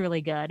that- acting's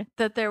really good.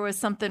 That there was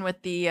something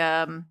with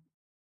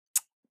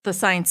the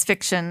science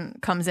fiction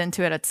comes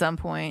into it at some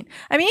point.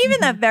 I mean, even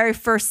that very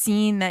first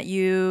scene that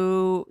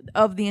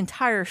of the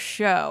entire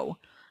show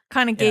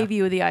kind of gave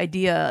you the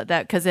idea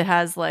that because it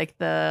has like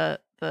the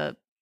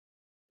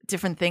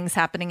different things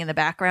happening in the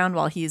background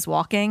while he's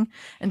walking.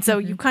 And so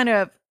you kind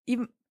of,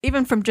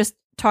 even from just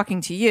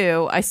talking to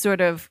you, I sort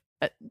of,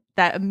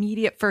 that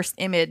immediate first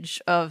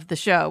image of the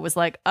show was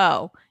like,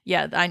 oh,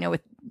 yeah, I know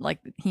what like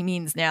he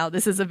means now.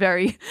 This is a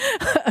very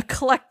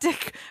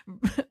eclectic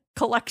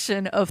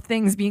collection of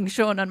things being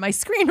shown on my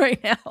screen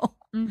right now.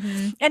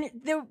 And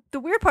the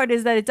weird part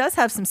is that it does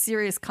have some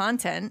serious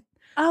content.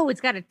 Oh,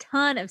 it's got a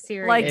ton of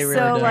serious. Like It really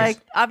so does. like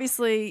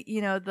obviously,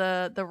 you know,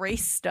 the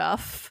race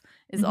stuff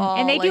is all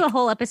and they do a like-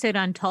 whole episode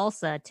on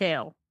Tulsa too.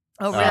 Oh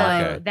Oh, really?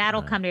 okay. So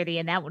that'll Right. come near the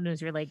end. That one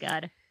was really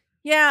good.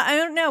 Yeah, I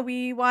don't know.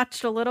 We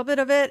watched a little bit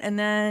of it and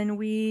then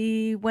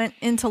we went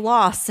into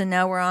Lost and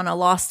now we're on a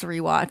Lost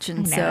rewatch. And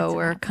I know, so that's what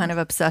we're kind of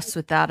obsessed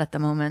with that at the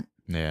moment.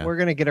 Yeah. We're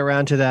gonna get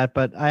around to that,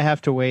 but I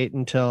have to wait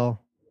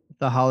until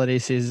the holiday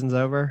season's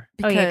over.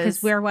 Oh yeah,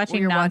 because we're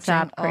watching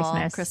nonstop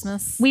all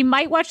Christmas. We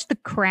might watch The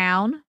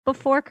Crown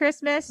before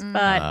Christmas,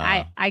 but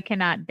Ah. I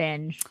cannot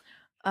binge.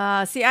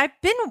 See, I've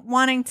been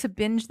wanting to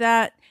binge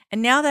that,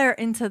 and now they're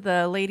into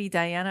the Lady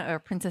Diana or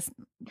Princess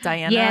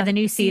Diana. Yeah, the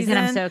new season.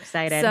 I'm so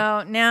excited.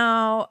 So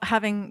now,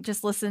 having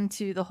just listened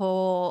to the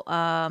whole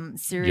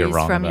series You're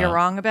Wrong from You're About.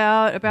 Wrong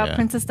About Yeah.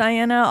 Princess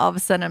Diana, all of a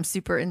sudden I'm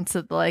super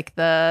into like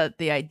the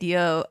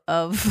idea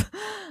of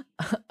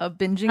of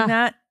binging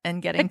that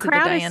and getting The to the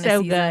Crown Diana is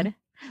so season. good.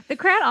 The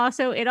Crown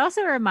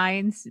also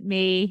reminds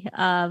me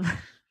of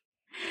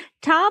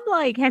Tom.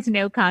 Like has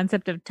no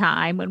concept of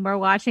time when we're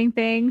watching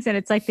things, and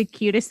it's like the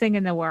cutest thing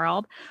in the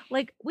world.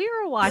 Like we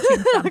were watching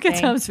something. Look at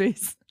Tom's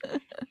face.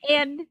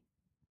 And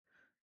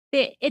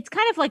it's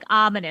kind of like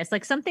ominous,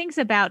 like something's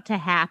about to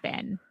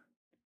happen.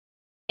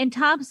 And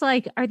Tom's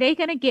like, are they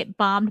going to get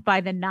bombed by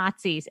the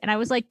Nazis? And I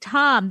was like,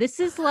 Tom, this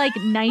is like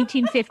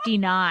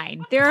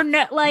 1959. There are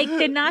no, like,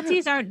 the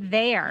Nazis aren't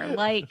there.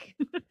 Like,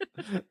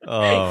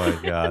 Oh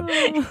my god.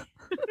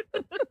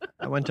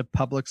 I went to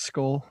public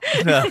school.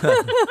 so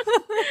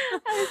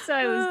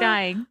I was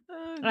dying.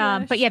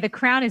 But yeah, The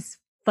Crown is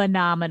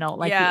phenomenal.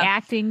 Like, Yeah. the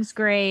acting's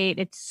great.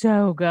 It's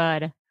so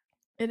good.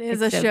 It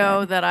is It's a so show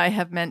good. that I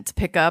have meant to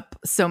pick up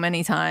so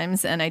many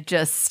times and I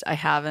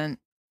haven't.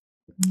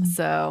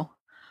 So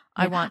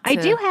I Yeah. want to. I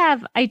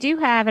do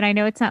have, and I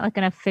know it's not like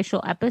an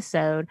official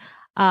episode.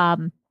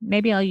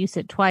 Maybe I'll use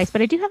it twice,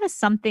 but I do have a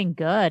something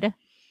good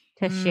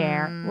to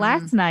share.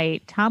 Last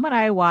night, Tom and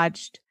I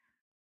watched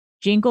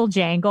Jingle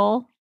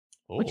Jangle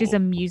which is a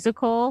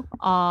musical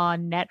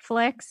on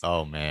Netflix.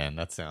 Oh man,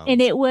 that sounds.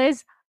 And it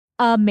was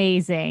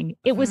amazing.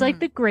 It was like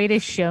The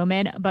Greatest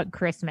Showman, but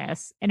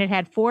Christmas. And it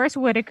had Forrest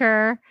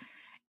Whitaker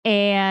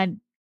and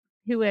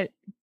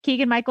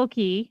Keegan-Michael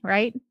Key,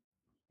 right?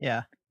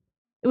 Yeah.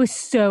 It was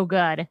so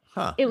good.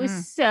 Huh. It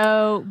was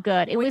so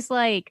good. It was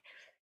like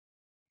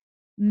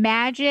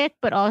magic,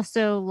 but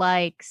also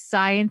like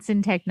science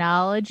and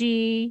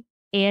technology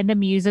and a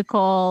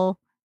musical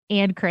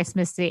and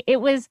Christmassy.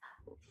 It was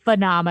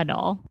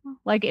phenomenal.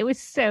 Like, it was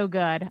so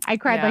good. I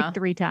cried like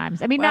 3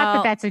 times. I mean, not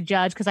that that's a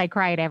judge because I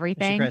cry at She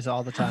everything, cries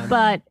all the time.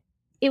 but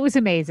it was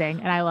amazing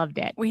and I loved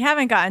it. We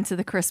haven't gotten to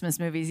the Christmas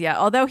movies yet,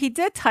 although he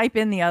did type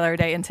in the other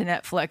day into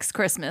Netflix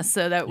Christmas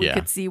so that we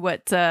could see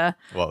what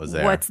was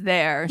there. what's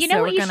there. You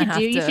know what you should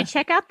do? You should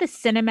check out the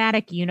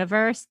cinematic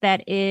universe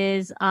that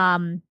is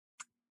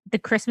the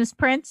Christmas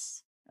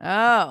Prince.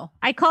 Oh.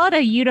 I call it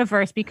a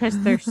universe because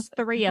there's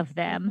 3 of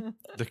them.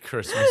 The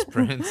Christmas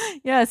Prince.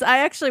 Yes, I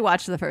actually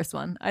watched the first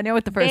one. I know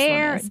what the first one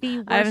They're is.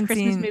 the I haven't worst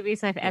Christmas seen-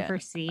 movies I've ever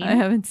seen. I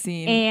haven't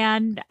seen.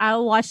 And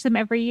I'll watch them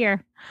every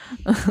year.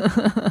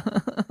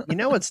 You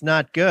know what's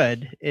not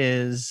good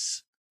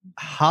is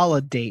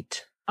Holiday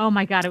Oh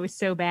my God, it was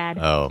so bad.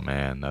 Oh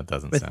man, that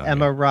doesn't with sound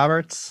Emma good.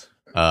 Roberts.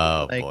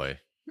 Oh like- boy.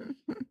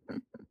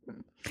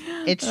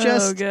 It's Oh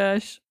just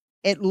gosh.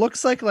 it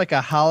looks like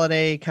a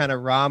holiday kind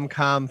of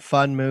rom-com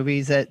fun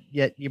movies that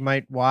yet you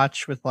might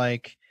watch with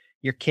like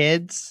your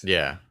kids,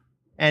 Yeah.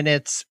 and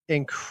it's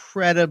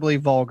incredibly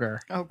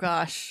vulgar. Oh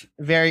gosh.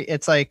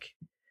 It's like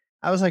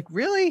I was like,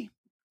 really?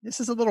 This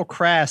is a little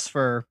crass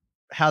for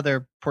how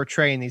they're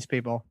portraying these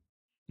people.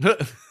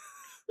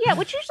 Yeah,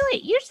 which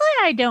usually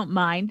I don't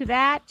mind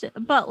that,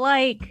 but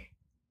like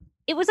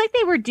it was like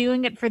they were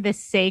doing it for the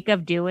sake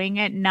of doing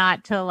it,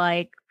 not to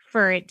like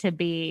for it to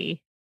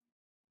be,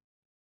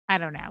 I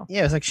don't know.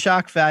 Yeah, it was like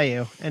shock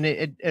value, and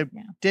it Yeah.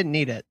 didn't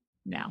need it.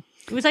 No.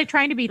 It was like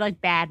trying to be like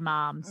bad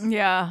moms.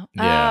 Yeah.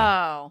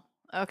 Yeah. Oh.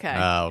 Okay.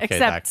 Oh, okay,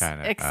 that Except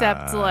kinda-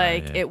 except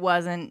like yeah. it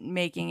wasn't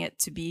making it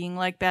to being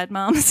like bad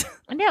moms.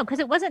 No, because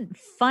it wasn't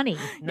funny.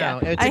 No,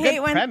 Yeah. it's a I good hate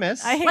when-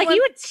 premise. I hate Like when-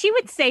 she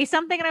would say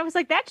something and I was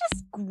like, that's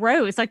just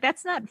gross. Like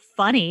that's not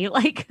funny.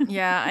 Like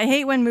Yeah, I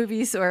hate when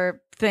movies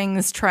or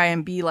things try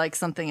and be like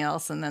something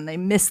else and then they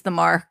miss the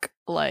mark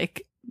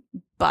like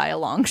by a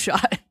long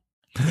shot.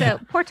 so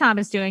poor Tom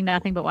is doing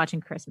nothing but watching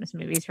Christmas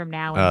movies from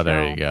now Oh, there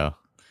until- you go.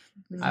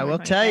 I will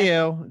tell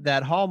you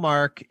that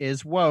Hallmark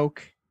is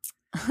woke.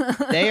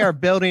 They are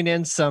building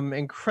in some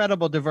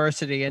incredible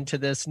diversity into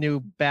this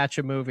new batch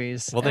of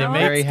movies. Well, they and I'm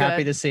make- very That's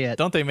happy good. to see it.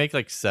 Don't they make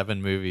like 7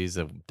 movies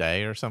a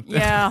day or something?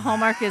 Yeah,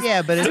 Hallmark is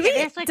Yeah, but I it's, think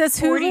there's like Does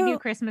 40 Hulu- new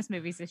Christmas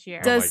movies this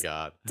year. Oh my Does-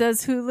 god.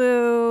 Does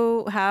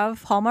Hulu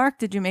have Hallmark?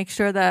 Did you make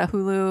sure that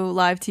Hulu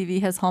Live TV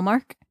has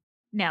Hallmark?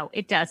 No,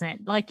 it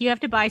doesn't. Like you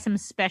have to buy some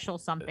special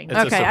something. It's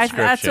a Okay, that's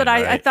what subscription,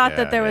 I right? thought Yeah,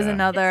 that there was yeah.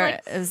 another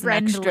It's like as an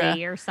extra.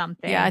 friendly or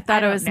something. Yeah, I thought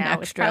it don't was an know.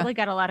 It's extra. probably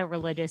got a lot of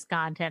religious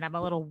content. I'm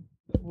a little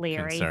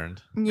leery.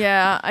 Concerned.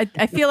 Yeah,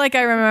 I feel like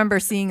I remember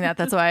seeing that.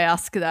 That's why I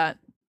asked that.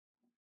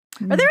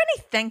 Are there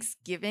any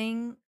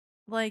Thanksgiving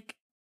like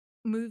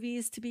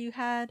movies to be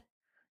had?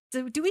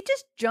 Do we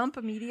just jump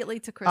immediately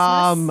to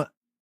Christmas?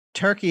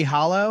 Turkey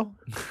Hollow.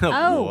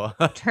 Oh.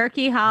 What?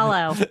 Turkey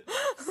Hollow.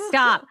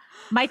 Stop.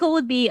 Michael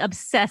would be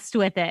obsessed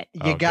with it.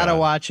 You Oh, gotta God.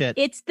 watch it.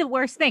 It's the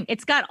worst thing.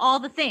 It's got all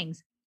the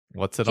things.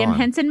 What's it Jim on?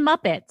 Henson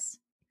Muppets.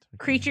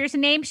 Creatures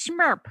named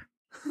Schmurp.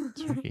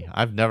 Turkey.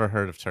 I've never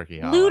heard of Turkey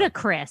Hollow.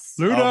 Ludicrous.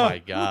 Oh my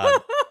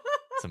god.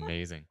 It's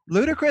amazing.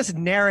 Ludacris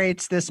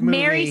narrates this movie.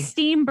 Mary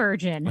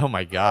Steenburgen. Oh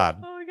my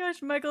god. Oh my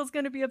gosh, Michael's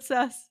gonna be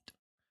obsessed.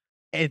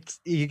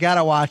 You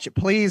gotta watch it.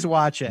 Please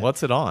watch it.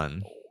 What's it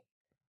on?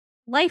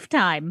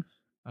 Lifetime.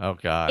 Oh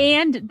god.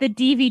 And the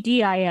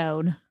DVD I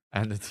own.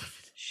 And it's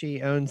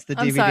She owns the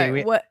I'm DVD.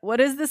 sorry. What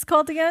is this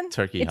called again?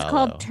 Turkey It's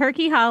Hollow. called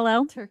Turkey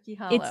Hollow. Turkey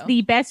Hollow. It's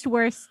the best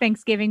worst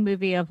Thanksgiving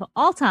movie of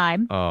all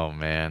time. Oh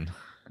man.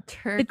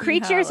 Turkey The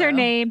creatures are Hollow.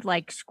 named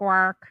like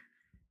Squark,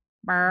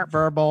 Burp,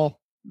 Verbal.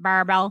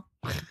 Barbell.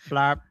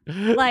 Blop.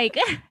 Like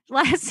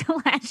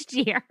last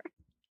year.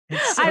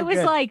 It's so I was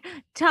good. like,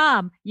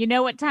 Tom, you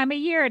know what time of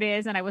year it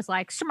is? And I was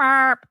like,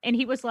 Smurp. And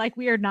he was like,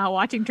 we are not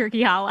watching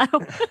Turkey Hollow.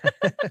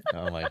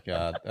 Oh my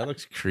god. That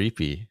looks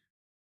creepy.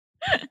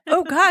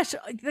 Oh gosh,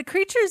 the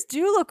creatures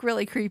do look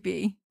really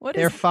creepy. What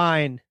they're is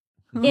fine.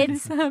 what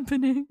It's- is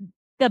happening?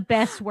 The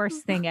best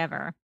worst thing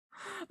ever.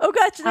 Oh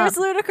gosh, there's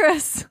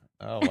Ludacris.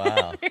 Oh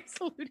wow. It's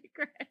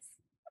ludicrous.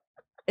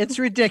 It's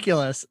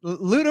ridiculous.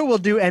 Luda will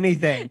do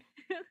anything.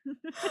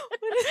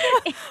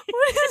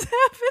 What is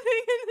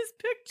happening in this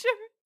picture?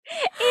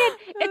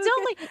 And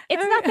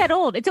it's not that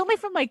old. It's only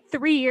from like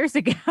 3 years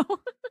ago.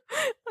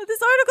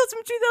 This article's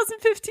from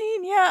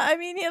 2015. Yeah, I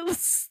mean,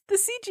 the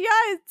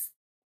CGI. It's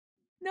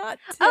not.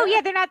 Oh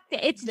yeah, they're not.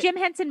 It's Jim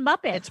Henson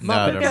Muppets. It's No,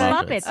 Muppets. they're They're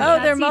Muppets. Muppets.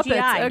 Oh, they're not Muppets.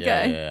 CGI. Okay.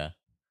 Yeah, yeah.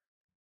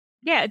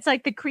 Yeah, it's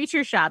like the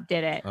Creature Shop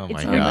did it. Oh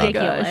it's my God.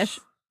 ridiculous.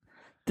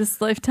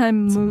 This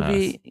Lifetime It's a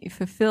movie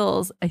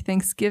fulfills a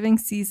Thanksgiving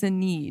season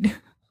need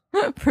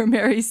for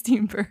Mary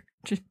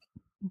Steenburgen.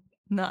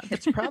 Not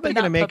It's probably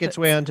going to make its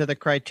way onto the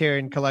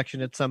Criterion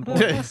Collection at some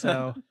point.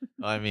 So,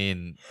 I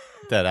mean,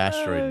 that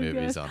asteroid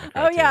movie's on the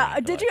Oh yeah,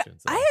 Criterion did you? Collection,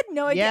 so. I had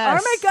no idea.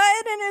 Yes.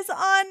 Armageddon is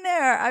on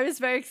there. I was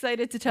very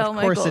excited to tell of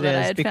Michael course it that I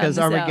is, had because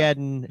found this out.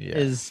 Armageddon Yeah.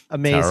 is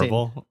amazing.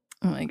 Terrible.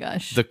 Oh my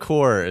gosh. The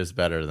core is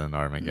better than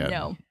Armageddon.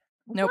 No.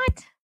 Nope.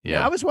 What?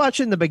 Yeah. I was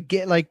watching the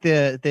beginning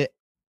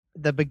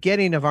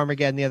of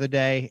Armageddon the other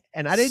day,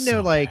 and I didn't know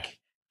So like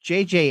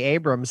J.J.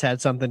 Abrams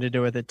had something to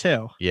do with it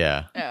too.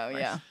 Yeah. Oh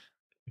yeah.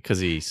 Because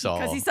he saw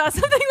Because he saw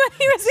something when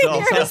he was 8 Saw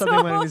years Saw old.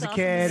 something when he was a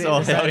kid. saw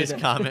and decided Halley's to-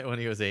 Comet when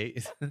he was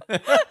 8.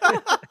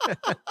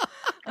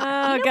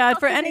 Oh You know God! what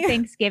For was a any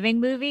Thanksgiving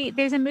movie,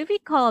 there's a movie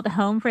called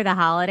Home for the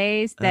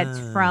Holidays that's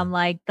from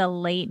like the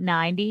late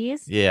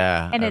 90s.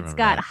 Yeah. And I it's remember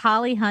got that.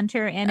 Holly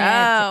Hunter in it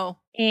oh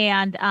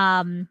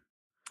and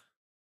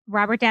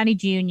Robert Downey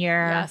Jr.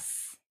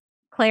 yes,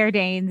 Claire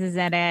Danes is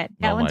in it.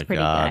 That Oh one's my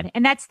pretty God. good.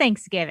 And that's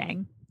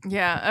Thanksgiving.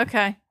 yeah,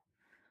 okay.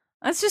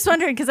 I was just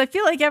wondering because I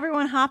feel like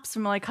everyone hops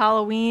from like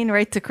Halloween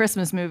right to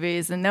Christmas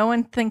movies, and no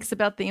one thinks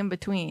about the in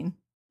between.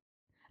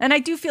 And I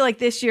do feel like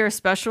this year,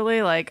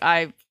 especially, like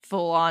I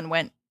full on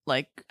went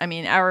like I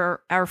mean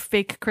our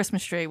fake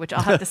Christmas tree, which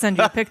I'll have to send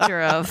you a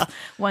picture of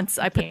once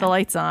I put the Yeah.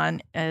 lights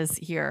on, is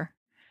here,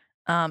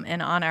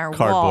 and on our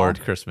Cardboard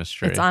wall. Christmas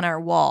tree. It's on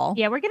our wall.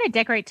 Yeah, we're going to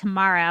decorate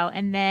tomorrow.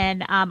 And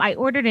then I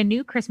ordered a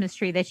new Christmas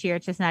tree this year.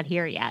 It's just not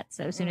here yet.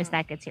 So as soon as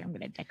that gets here, I'm going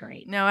to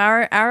decorate. No,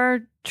 our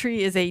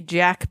tree is a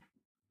Jack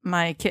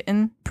my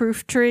kitten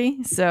proof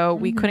tree, so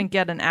we Mhm. couldn't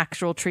get an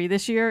actual tree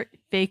this year,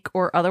 fake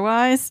or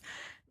otherwise,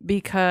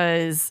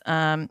 because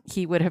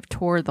he would have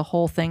tore the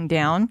whole thing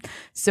down.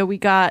 So we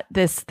got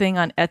this thing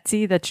on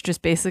Etsy that's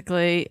just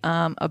basically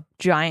a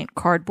giant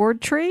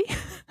cardboard tree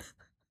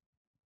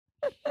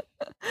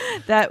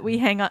that we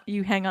hang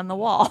on the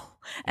wall,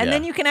 and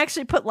then Yeah. you can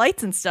actually put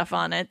lights and stuff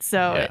on it.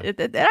 So Yeah.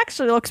 it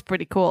actually looks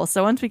pretty cool.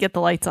 So once we get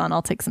the lights on,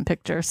 I'll take some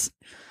pictures.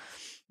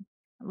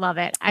 Love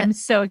it. I'm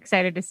so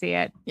excited to see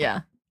it.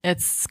 Yeah,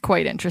 it's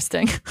quite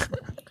interesting.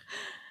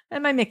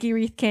 And my Mickey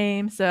wreath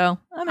came, so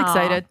I'm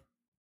excited.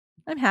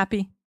 I'm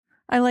happy.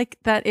 I like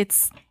that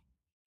it's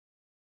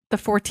the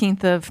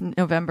 14th of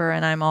November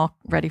and I'm all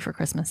ready for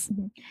Christmas.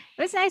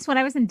 It was nice when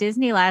I was in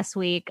Disney last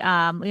week. We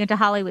went to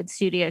Hollywood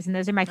Studios, and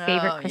those are my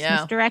favorite Oh,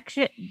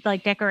 Christmas yeah.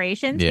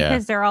 decorations Yeah.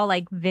 because they're all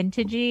like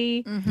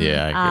vintagey.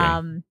 Yeah, I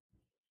agree.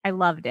 I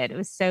loved it. It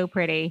was so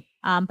pretty.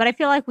 But I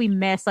feel like we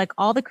missed like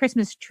all the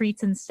Christmas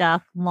treats and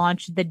stuff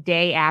launched the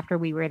day after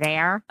we were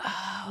there.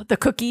 Oh, the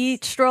cookie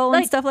stroll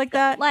and Like- stuff like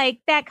that. Like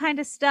that kind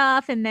of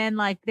stuff. And then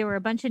like there were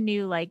a bunch of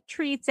new like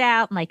treats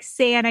out and like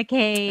Santa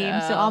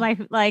came. So all Oh.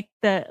 my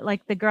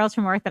the girls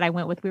from work that I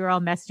went with, we were all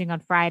messaging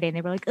on Friday and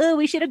they were like, oh,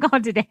 we should have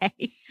gone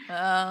today.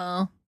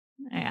 Oh,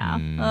 Yeah.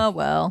 Mm. oh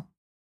well.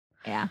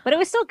 Yeah. But it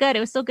was still good. It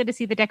was still good to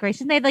see the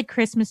decorations. They had like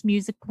Christmas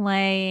music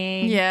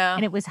playing. Yeah.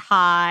 And it was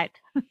hot.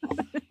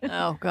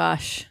 Oh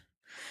gosh.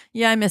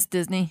 Yeah, I miss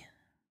Disney.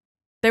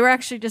 They were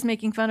actually just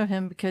making fun of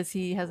him because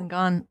he hasn't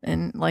gone,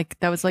 and like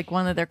that was like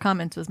one of their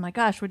comments was, "My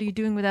gosh, what are you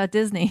doing without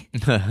Disney?"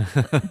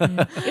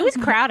 It was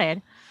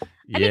crowded.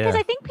 I mean, because Yeah.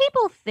 I think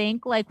people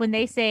think like when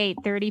they say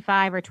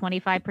 35 or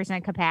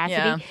 25% capacity,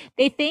 Yeah.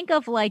 they think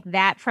of like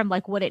that from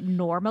like what it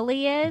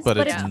normally is, But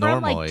but it's it's from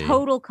normally- like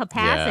total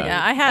capacity.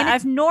 Yeah, and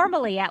it's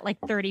normally at like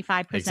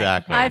 35%.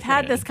 Exactly. I've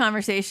had Yeah. this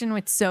conversation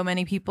with so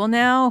many people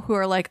now who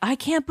are like, I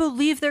can't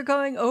believe they're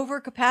going over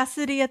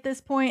capacity at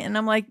this point. And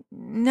I'm like,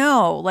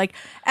 no, like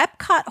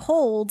Epcot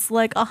holds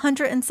like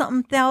 100 and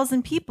something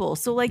thousand people.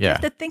 So like you have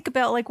Yeah. to think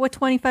about like what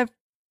 25%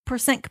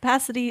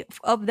 capacity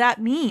of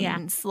that means.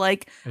 Yeah.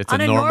 Like It's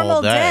on a a normal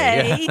normal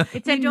day. day,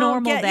 It's a you don't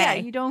normal get, Yeah, day.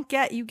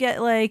 you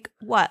get like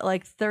what,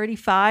 like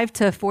 35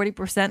 to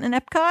 40% in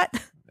Epcot,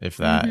 If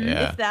that, Mhm.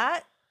 yeah. if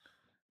that.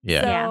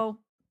 Yeah. So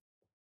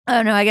I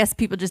don't know. I guess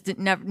people just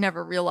didn't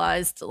never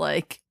realized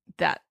like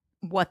that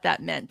what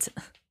that meant.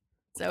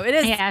 So it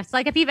is. Yeah, it's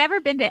like if you've ever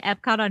been to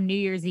Epcot on New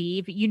Year's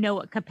Eve, you know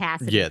what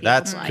capacity. Yeah, feels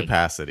that's like.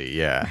 capacity.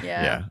 Yeah,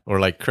 Yeah. yeah. Or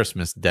like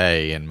Christmas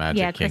Day in Magic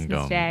Yeah, Christmas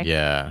Kingdom. Day.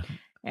 Yeah.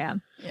 Yeah.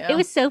 Yeah. It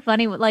was so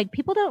funny. Like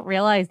people don't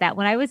realize that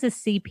when I was a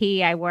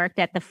CP, I worked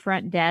at the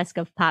front desk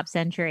of Pop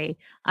Century,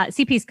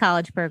 CP's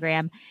college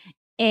program,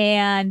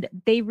 and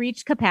they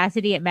reached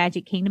capacity at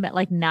Magic Kingdom at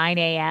like 9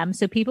 a.m.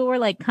 So people were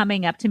like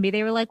coming up to me.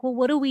 They were like, "Well,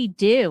 what do we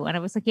do?" And I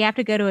was like, "You have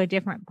to go to a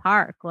different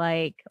park,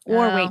 like,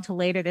 or Oh. wait till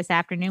later this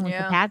afternoon when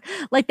Yeah. capacity."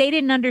 Like they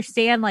didn't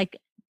understand. Like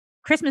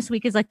Christmas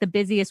week is like the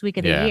busiest week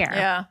of Yeah. the year.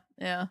 Yeah.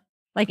 Yeah.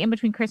 Like in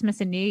between Christmas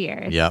and New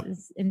Year's. Yep.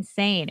 It's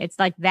insane. It's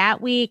like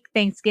that week,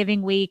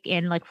 Thanksgiving week,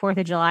 and like 4th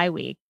of July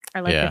week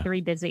are like Yeah. the three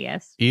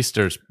busiest.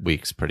 Easter's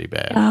week's pretty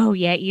bad. Oh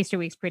yeah, Easter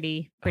week's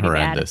pretty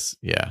Horrendous.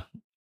 Yeah.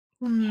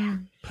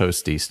 Mm.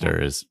 Post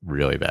Easter is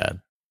really bad.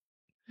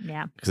 bad.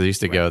 Yeah. Because I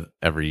used to go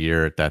every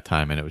year at that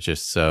time and it was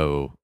just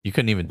so, you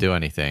couldn't even do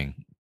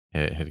anything.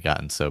 It had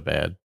gotten so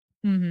bad.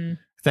 hmm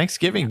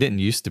Thanksgiving didn't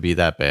used to be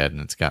that bad and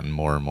it's gotten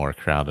more and more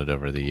crowded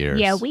over the years.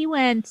 Yeah, we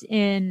went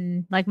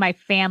in like my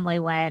family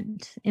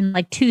went in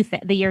like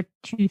the year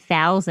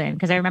 2000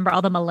 because I remember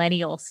all the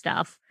millennial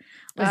stuff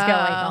was going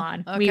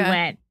on. We okay.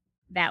 went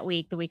that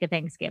week, the week of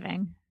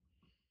Thanksgiving.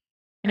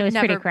 and it was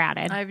pretty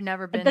crowded. I've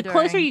never been. The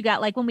closer you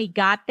got, like when we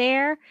got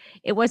there,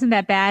 it wasn't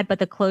that bad, but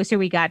the closer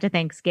we got to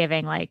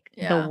Thanksgiving, like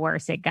the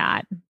worse it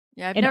got.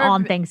 Yeah, and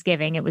on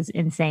Thanksgiving, it was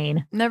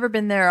insane. Never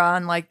been there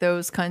on like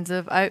those kinds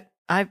of. I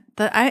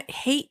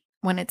hate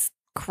when it's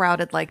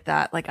crowded like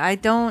that. Like I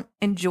don't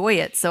enjoy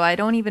it, so I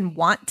don't even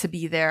want to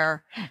be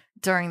there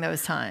during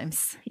those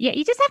times. Yeah,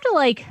 you just have to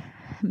like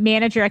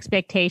manage your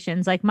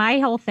expectations. Like my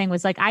whole thing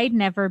was like I'd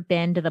never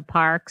been to the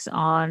parks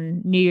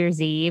on New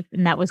Year's Eve,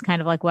 and that was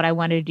kind of like what I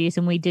wanted to do.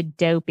 So when we did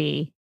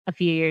Dopey a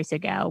few years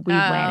ago, we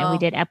went and we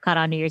did Epcot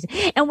on New Year's,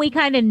 and we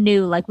kind of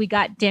knew, like we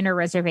got dinner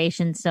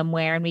reservations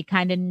somewhere, and we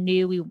kind of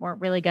knew we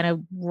weren't really going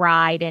to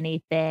ride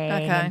anything,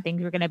 and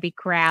things were going to be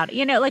crowded.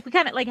 You know, like we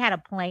kind of like had a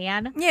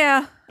plan.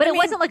 Yeah, but it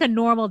wasn't like a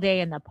normal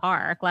day in the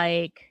park.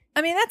 Like.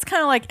 I mean, that's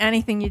kind of like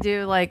anything you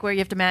do, like where you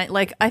have to manage.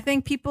 Like, I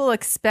think people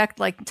expect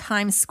like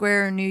Times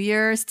Square or New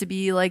Year's to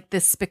be like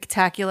this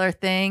spectacular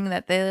thing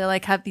that they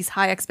like have these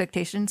high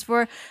expectations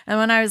for. And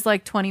when I was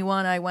like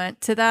 21, I went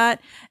to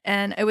that,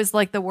 and it was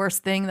like the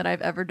worst thing that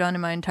I've ever done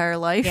in my entire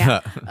life. Yeah.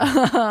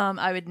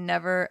 I would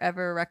never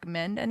ever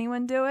recommend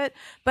anyone do it.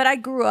 But I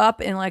grew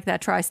up in like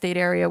that tri-state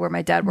area where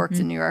my dad worked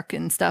in New York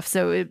and stuff.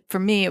 So for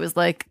me, it was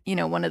like, you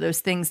know, one of those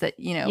things that,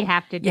 you know, you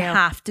have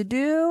to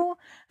do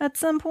at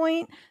some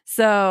point.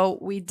 So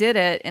we did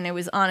it, and it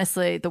was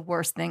honestly the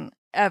worst thing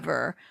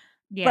ever.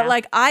 Yeah. But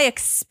like I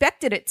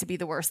expected it to be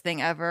the worst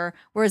thing ever,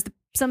 whereas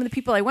some of the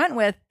people I went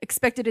with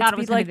expected it to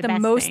be like the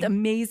most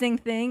amazing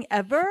thing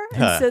ever.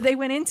 And so they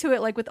went into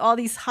it like with all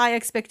these high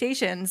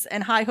expectations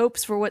and high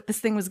hopes for what this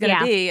thing was going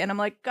to be. And I'm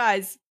like,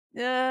 guys,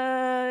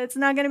 it's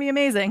not going to be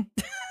amazing.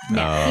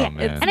 Man.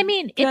 And I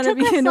mean, it took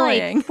us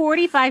annoying. Like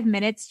 45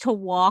 minutes to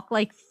walk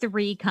like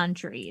 3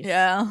 countries.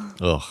 Yeah.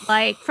 Ugh.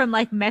 Like from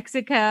like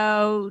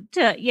Mexico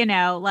to, you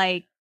know,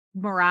 like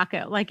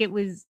Morocco. Like it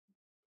was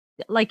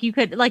like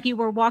you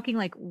were walking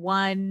like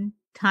one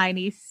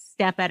tiny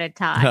step at a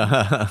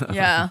time.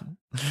 Yeah.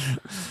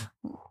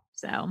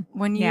 So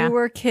when you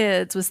were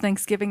kids, was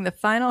Thanksgiving the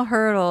final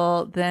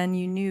hurdle? Then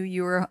you knew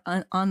you were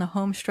on the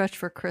home stretch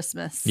for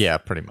Christmas. Yeah,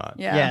 pretty much.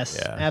 Yeah.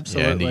 Yes,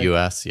 absolutely. Yeah, in the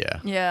U.S., yeah.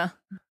 Yeah.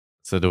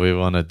 So do we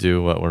want to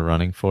do what we're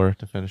running for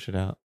to finish it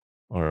out?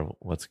 Or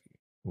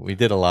we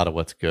did a lot of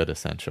what's good,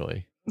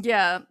 essentially.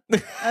 Yeah.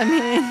 I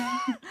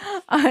mean,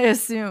 I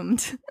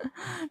assumed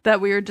that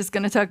we were just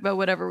going to talk about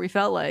whatever we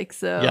felt like.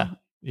 So,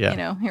 yeah. You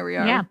know, here we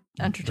are. Yeah.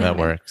 Entertainment.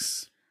 That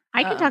works.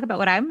 I can talk about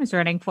what I was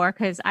running for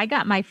because I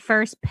got my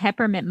first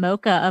peppermint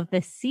mocha of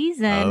the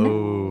season.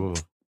 Oh.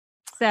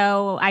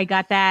 So I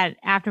got that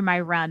after my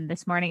run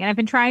this morning. And I've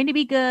been trying to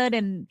be good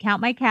and count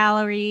my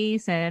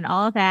calories and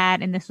all of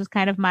that. And this was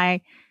kind of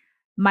my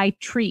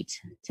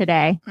treat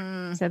today.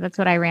 So that's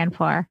what I ran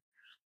for.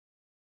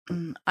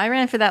 I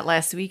ran for that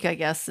last week, I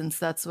guess, since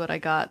that's what I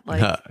got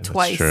like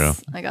twice. True.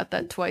 I got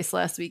that twice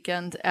last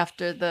weekend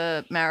after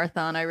the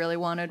marathon. I really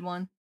wanted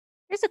one.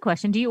 Here's a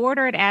question. Do you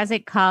order it as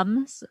it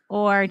comes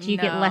or do you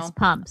get less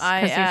pumps?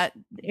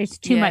 There's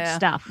too much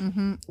stuff.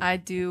 Mm-hmm. I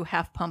do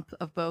half pump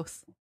of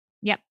both.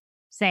 Yep.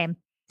 Same.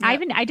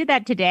 Yep. I did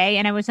that today,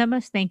 and I was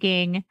almost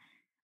thinking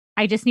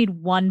I just need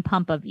 1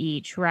 pump of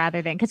each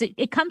rather than because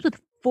it comes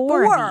with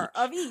 4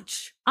 of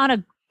each on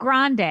a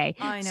grande. I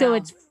know. So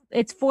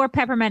it's 4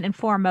 peppermint and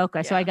 4 mocha.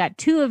 Yeah. So I got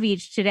 2 of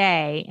each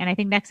today, and I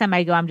think next time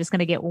I go, I'm just going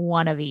to get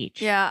 1 of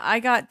each. Yeah,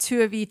 I got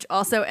 2 of each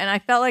also, and I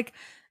felt like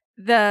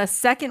the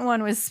second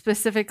one was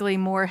specifically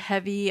more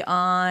heavy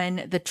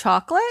on the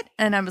chocolate.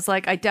 And I was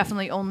like, I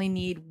definitely only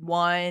need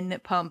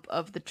 1 pump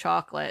of the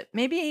chocolate.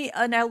 Maybe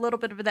a little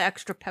bit of the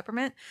extra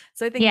peppermint.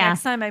 So I think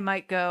next time I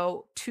might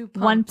go 2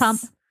 pumps. 1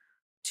 pump.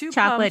 2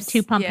 chocolate, pumps.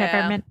 2 pump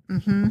peppermint.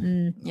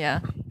 Mm-hmm.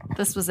 Yeah.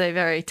 This was a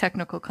very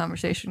technical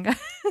conversation, guys.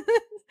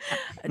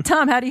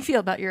 Tom, how do you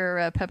feel about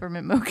your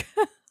peppermint mochas?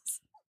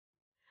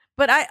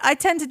 But I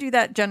tend to do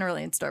that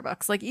generally in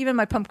Starbucks. Like even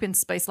my pumpkin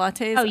spice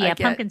lattes. Oh yeah,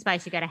 pumpkin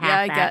spice. You got to have. Yeah,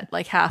 I get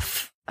like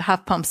half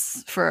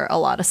pumps for a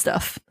lot of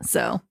stuff.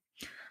 So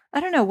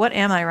I don't know. What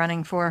am I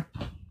running for?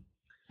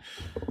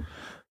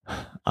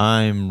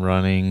 I'm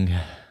running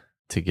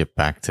to get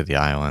back to the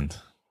island.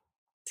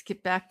 To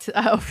get back to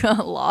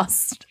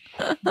lost.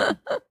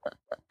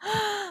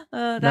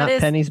 Not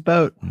Penny's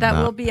boat.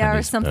 That will be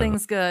our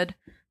something's good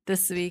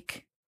this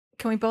week.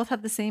 Can we both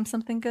have the same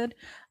something good?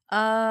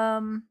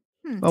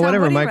 Well,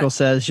 whatever Michael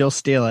says, you'll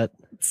steal it.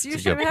 It's a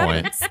good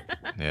point.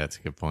 Yeah, it's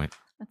a good point.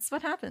 That's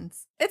what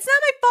happens. It's not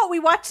my fault. We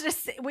watch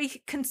this. We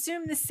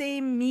consume the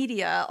same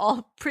media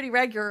all pretty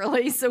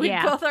regularly, so we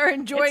both are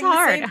enjoying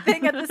the same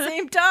thing at the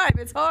same time.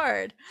 It's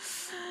hard.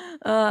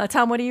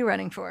 Tom, what are you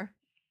running for?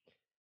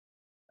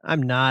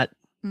 I'm not.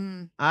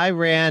 I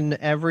ran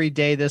every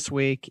day this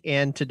week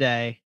and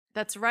today.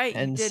 That's right.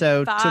 And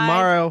so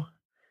tomorrow,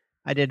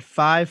 I did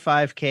 5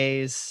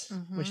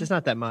 5Ks, which is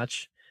not that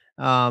much.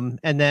 And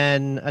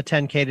then a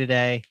 10K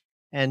today,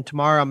 and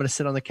tomorrow I'm going to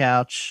sit on the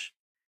couch,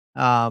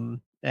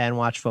 and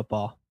watch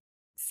football.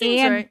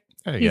 Seems right.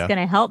 He's going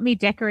to help me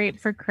decorate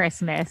for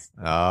Christmas.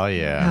 Oh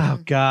yeah.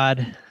 Oh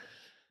God,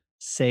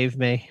 save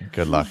me.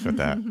 Good luck with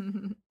that.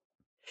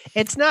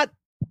 It's not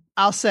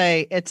I'll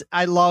say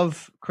I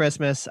love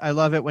Christmas. I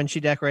love it when she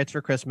decorates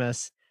for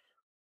Christmas.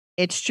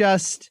 It's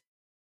just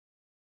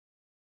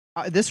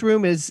this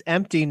room is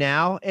empty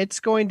now. It's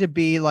going to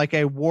be like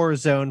a war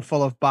zone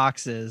full of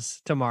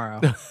boxes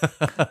tomorrow.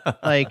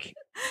 Like,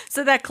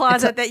 so that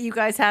closet that you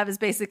guys have is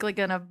basically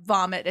going to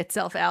vomit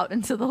itself out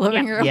into the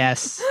living room.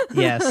 Yes.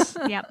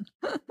 Yep.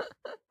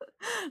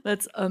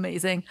 That's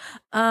amazing.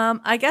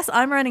 I guess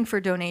I'm running for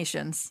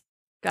donations,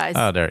 guys.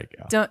 Oh, there you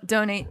go.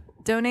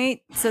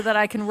 Donate so that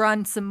I can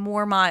run some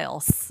more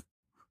miles.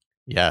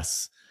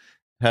 Yes.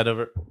 Head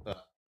over.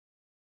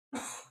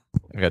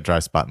 I got a dry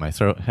spot in my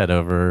throat. Head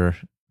over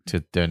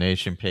to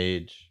donation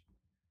page.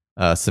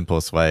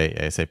 Simplest way,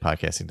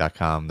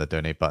 asapodcasting.com. The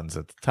donate button's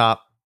at the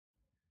top.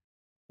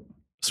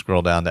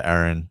 Scroll down to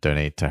Erin.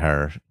 Donate to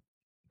her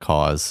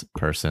cause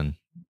person.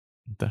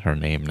 Her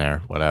name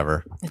there,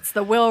 whatever. It's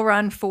the Will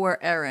Run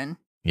for Erin.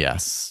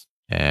 Yes.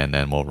 And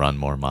then we'll run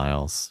more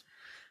miles.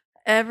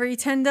 Every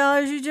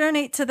 $10 you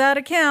donate to that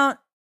account,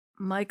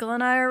 Michael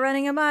and I are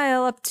running a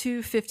mile up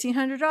to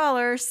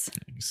 $1,500.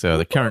 So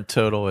the current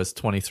total is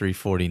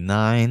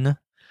 $23.49,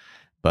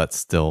 but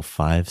still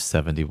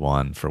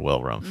 $5.71 for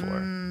Will Run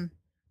for.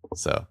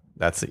 So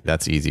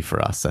that's easy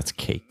for us. That's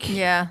cake.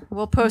 Yeah,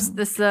 we'll post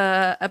this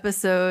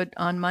episode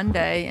on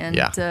Monday and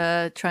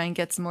try and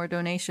get some more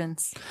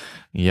donations.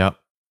 Yep.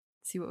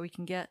 See what we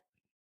can get.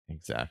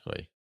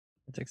 Exactly.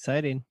 It's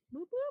exciting.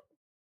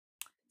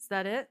 Is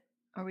that it?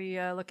 Are we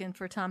looking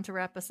for Tom to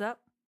wrap us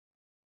up?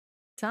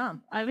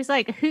 Tom, I was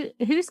like,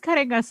 who's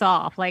cutting us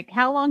off? Like,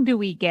 how long do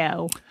we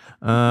go?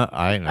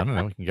 I don't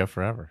know. We can go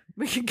forever.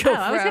 We can go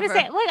forever. I was gonna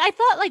say, like, I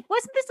thought, like,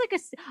 wasn't this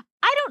like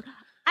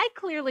I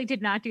clearly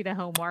did not do the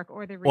homework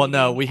or the reading. Well,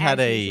 no, we had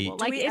usual.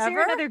 Like, is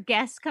there another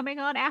guest coming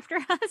on after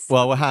us?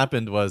 Well, what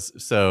happened was,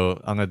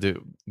 so I'm gonna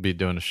be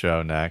doing a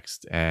show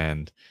next,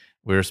 and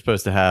we were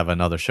supposed to have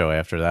another show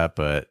after that,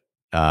 but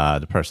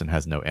the person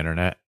has no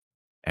internet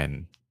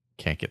and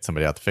can't get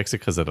somebody out to fix it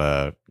because of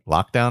the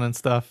lockdown and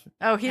stuff.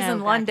 Oh, he's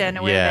in London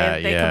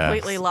where they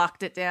completely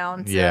locked it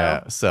down. So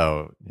yeah,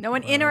 so no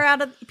one in or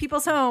out of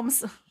people's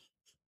homes.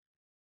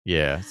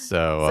 Yeah,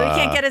 so he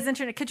can't get his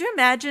internet. Could you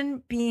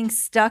imagine being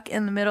stuck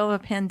in the middle of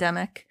a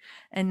pandemic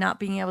and not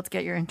being able to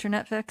get your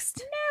internet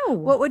fixed? No.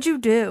 What would you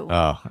do?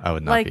 Oh, I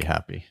would not be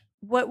happy.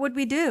 What would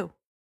we do?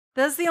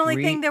 That's the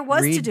only thing there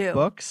was to do.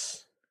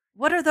 Books?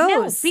 What are those?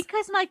 No,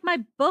 because like my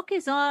book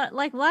is on,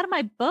 like a lot of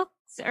my books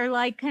are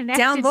like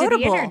connected to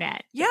the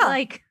internet. Yeah,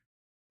 like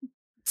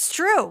it's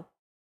true.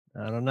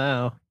 I don't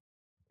know.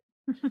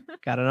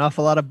 Got an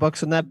awful lot of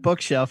books on that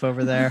bookshelf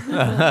over there.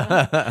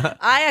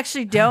 I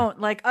actually don't,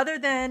 like, other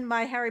than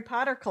my Harry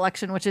Potter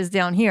collection, which is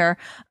down here.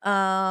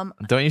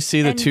 Don't you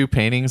see the two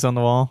paintings on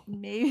the wall?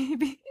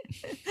 Maybe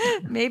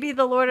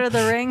the Lord of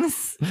the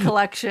Rings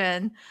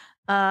collection.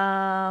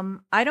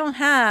 I don't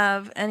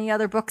have any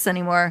other books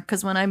anymore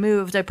because when I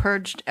moved, I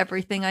purged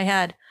everything I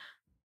had.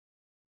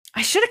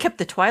 I should have kept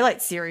the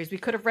Twilight series. We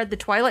could have read the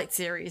Twilight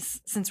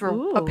series since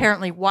we're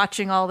apparently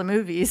watching all the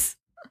movies.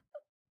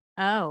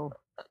 Oh,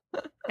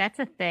 that's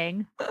a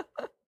thing.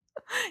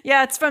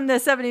 Yeah, it's from the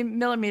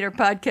 70mm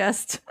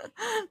podcast.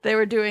 They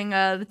were doing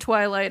the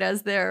Twilight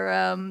as their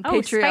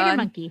Patreon. Spider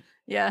Monkey.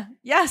 Yeah.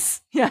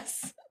 Yes.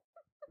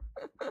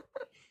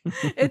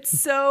 It's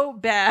so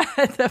bad,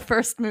 the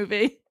first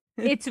movie.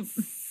 It's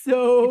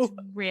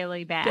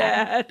really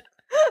bad.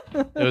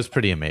 It was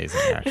pretty amazing,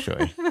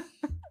 actually.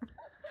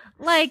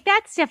 Like,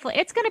 that's definitely,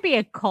 it's going to be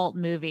a cult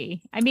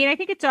movie. I mean, I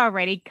think it's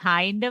already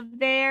kind of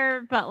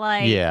there, but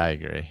like, yeah, I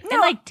agree. In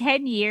like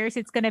 10 years,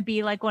 it's going to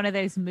be like one of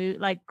those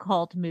like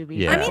cult movies.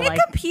 Yeah. I mean, it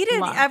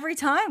competed every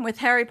time with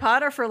Harry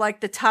Potter for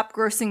like the top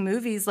grossing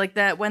movies, like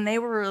that when they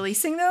were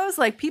releasing those,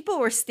 like people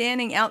were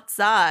standing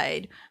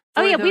outside.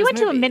 Oh yeah, we went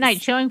to a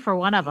midnight showing for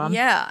one of them.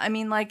 Yeah, I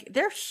mean, like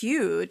they're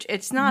huge.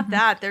 It's not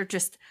that they're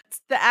just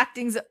the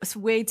acting's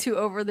way too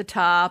over the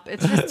top.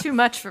 It's just too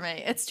much for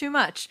me. It's too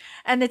much,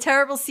 and the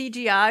terrible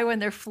CGI when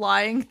they're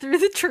flying through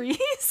the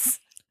trees.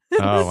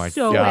 Oh my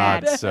so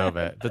god, bad. so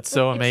bad. That's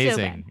so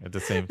amazing at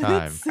the same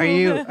time. So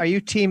Are you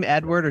Team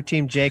Edward or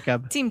Team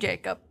Jacob? Team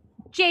Jacob?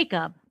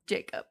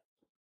 Jacob,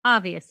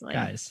 obviously.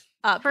 Guys.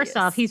 First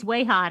off, he's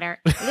way hotter.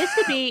 This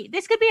could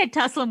be a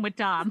tussling with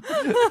Tom.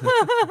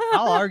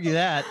 I'll argue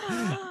that.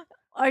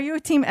 Are you a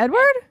Team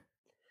Edward?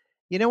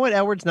 You know what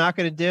Edward's not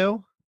going to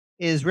do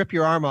is rip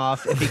your arm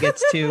off if he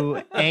gets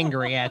too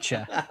angry at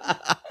you.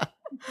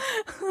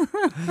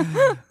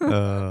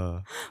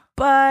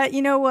 But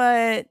you know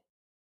what?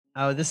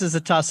 Oh, this is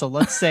a tussle.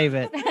 Let's save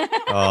it.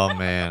 Oh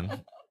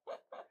man.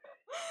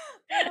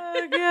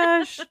 Oh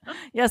gosh.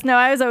 Yes, no,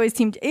 I was always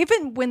team.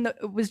 Even when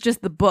it was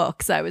just the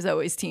books, I was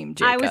always Team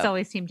Jacob. I was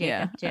always Team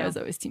Jacob too. I was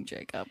always Team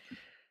Jacob.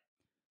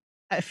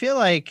 I feel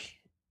like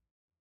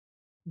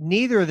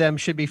neither of them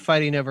should be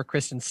fighting over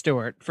Kristen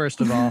Stewart,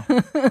 first of all.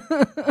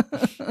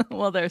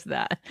 Well, there's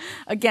that.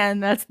 Again,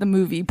 that's the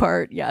movie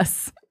part.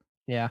 Yes.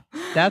 Yeah,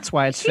 that's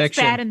why it's She's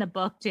fiction. bad in the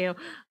book too.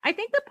 I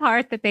think the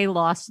part that they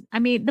lost. I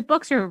mean, the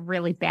books are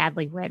really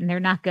badly written.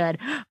 They're not good.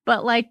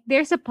 But like,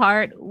 there's a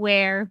part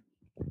where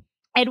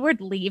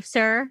Edward leaves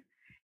her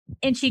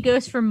And she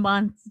goes for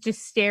months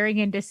just staring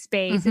into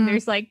space. And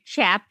there's like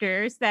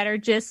chapters that are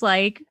just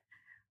like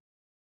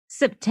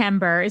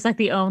September is like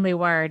the only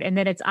word. And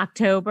then it's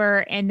October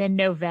and then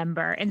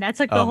November. And that's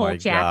like the whole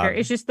chapter.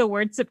 It's just the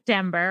word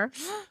September.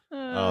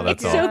 Oh,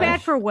 that's it's so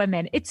bad for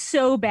women. It's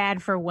so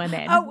bad for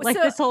women. Like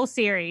this whole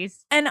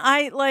series. And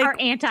I like are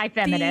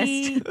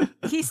anti-feminist.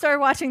 He started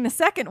watching the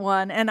second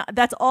one, and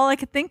that's all I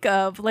could think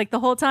of. Like the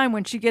whole time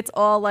when she gets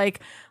all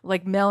like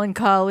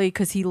melancholy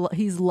because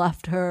he's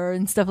left her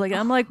and stuff like that.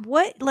 I'm like,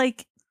 what?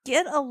 Like,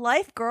 get a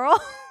life,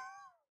 girl.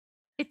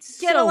 It's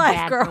so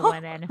bad for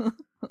women.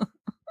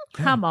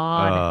 Come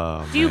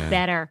on, do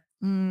better.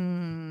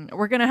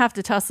 We're gonna have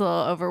to tussle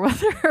over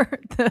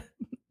whether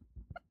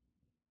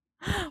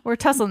we're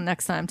tussling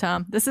next time,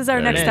 Tom. This is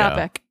our next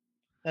topic.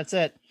 That's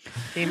it.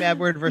 Team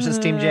Edward versus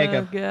Team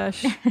Jacob. Oh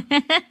gosh.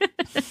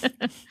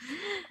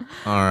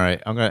 All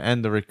right, I'm gonna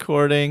end the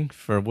recording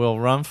for Will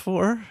Run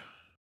For.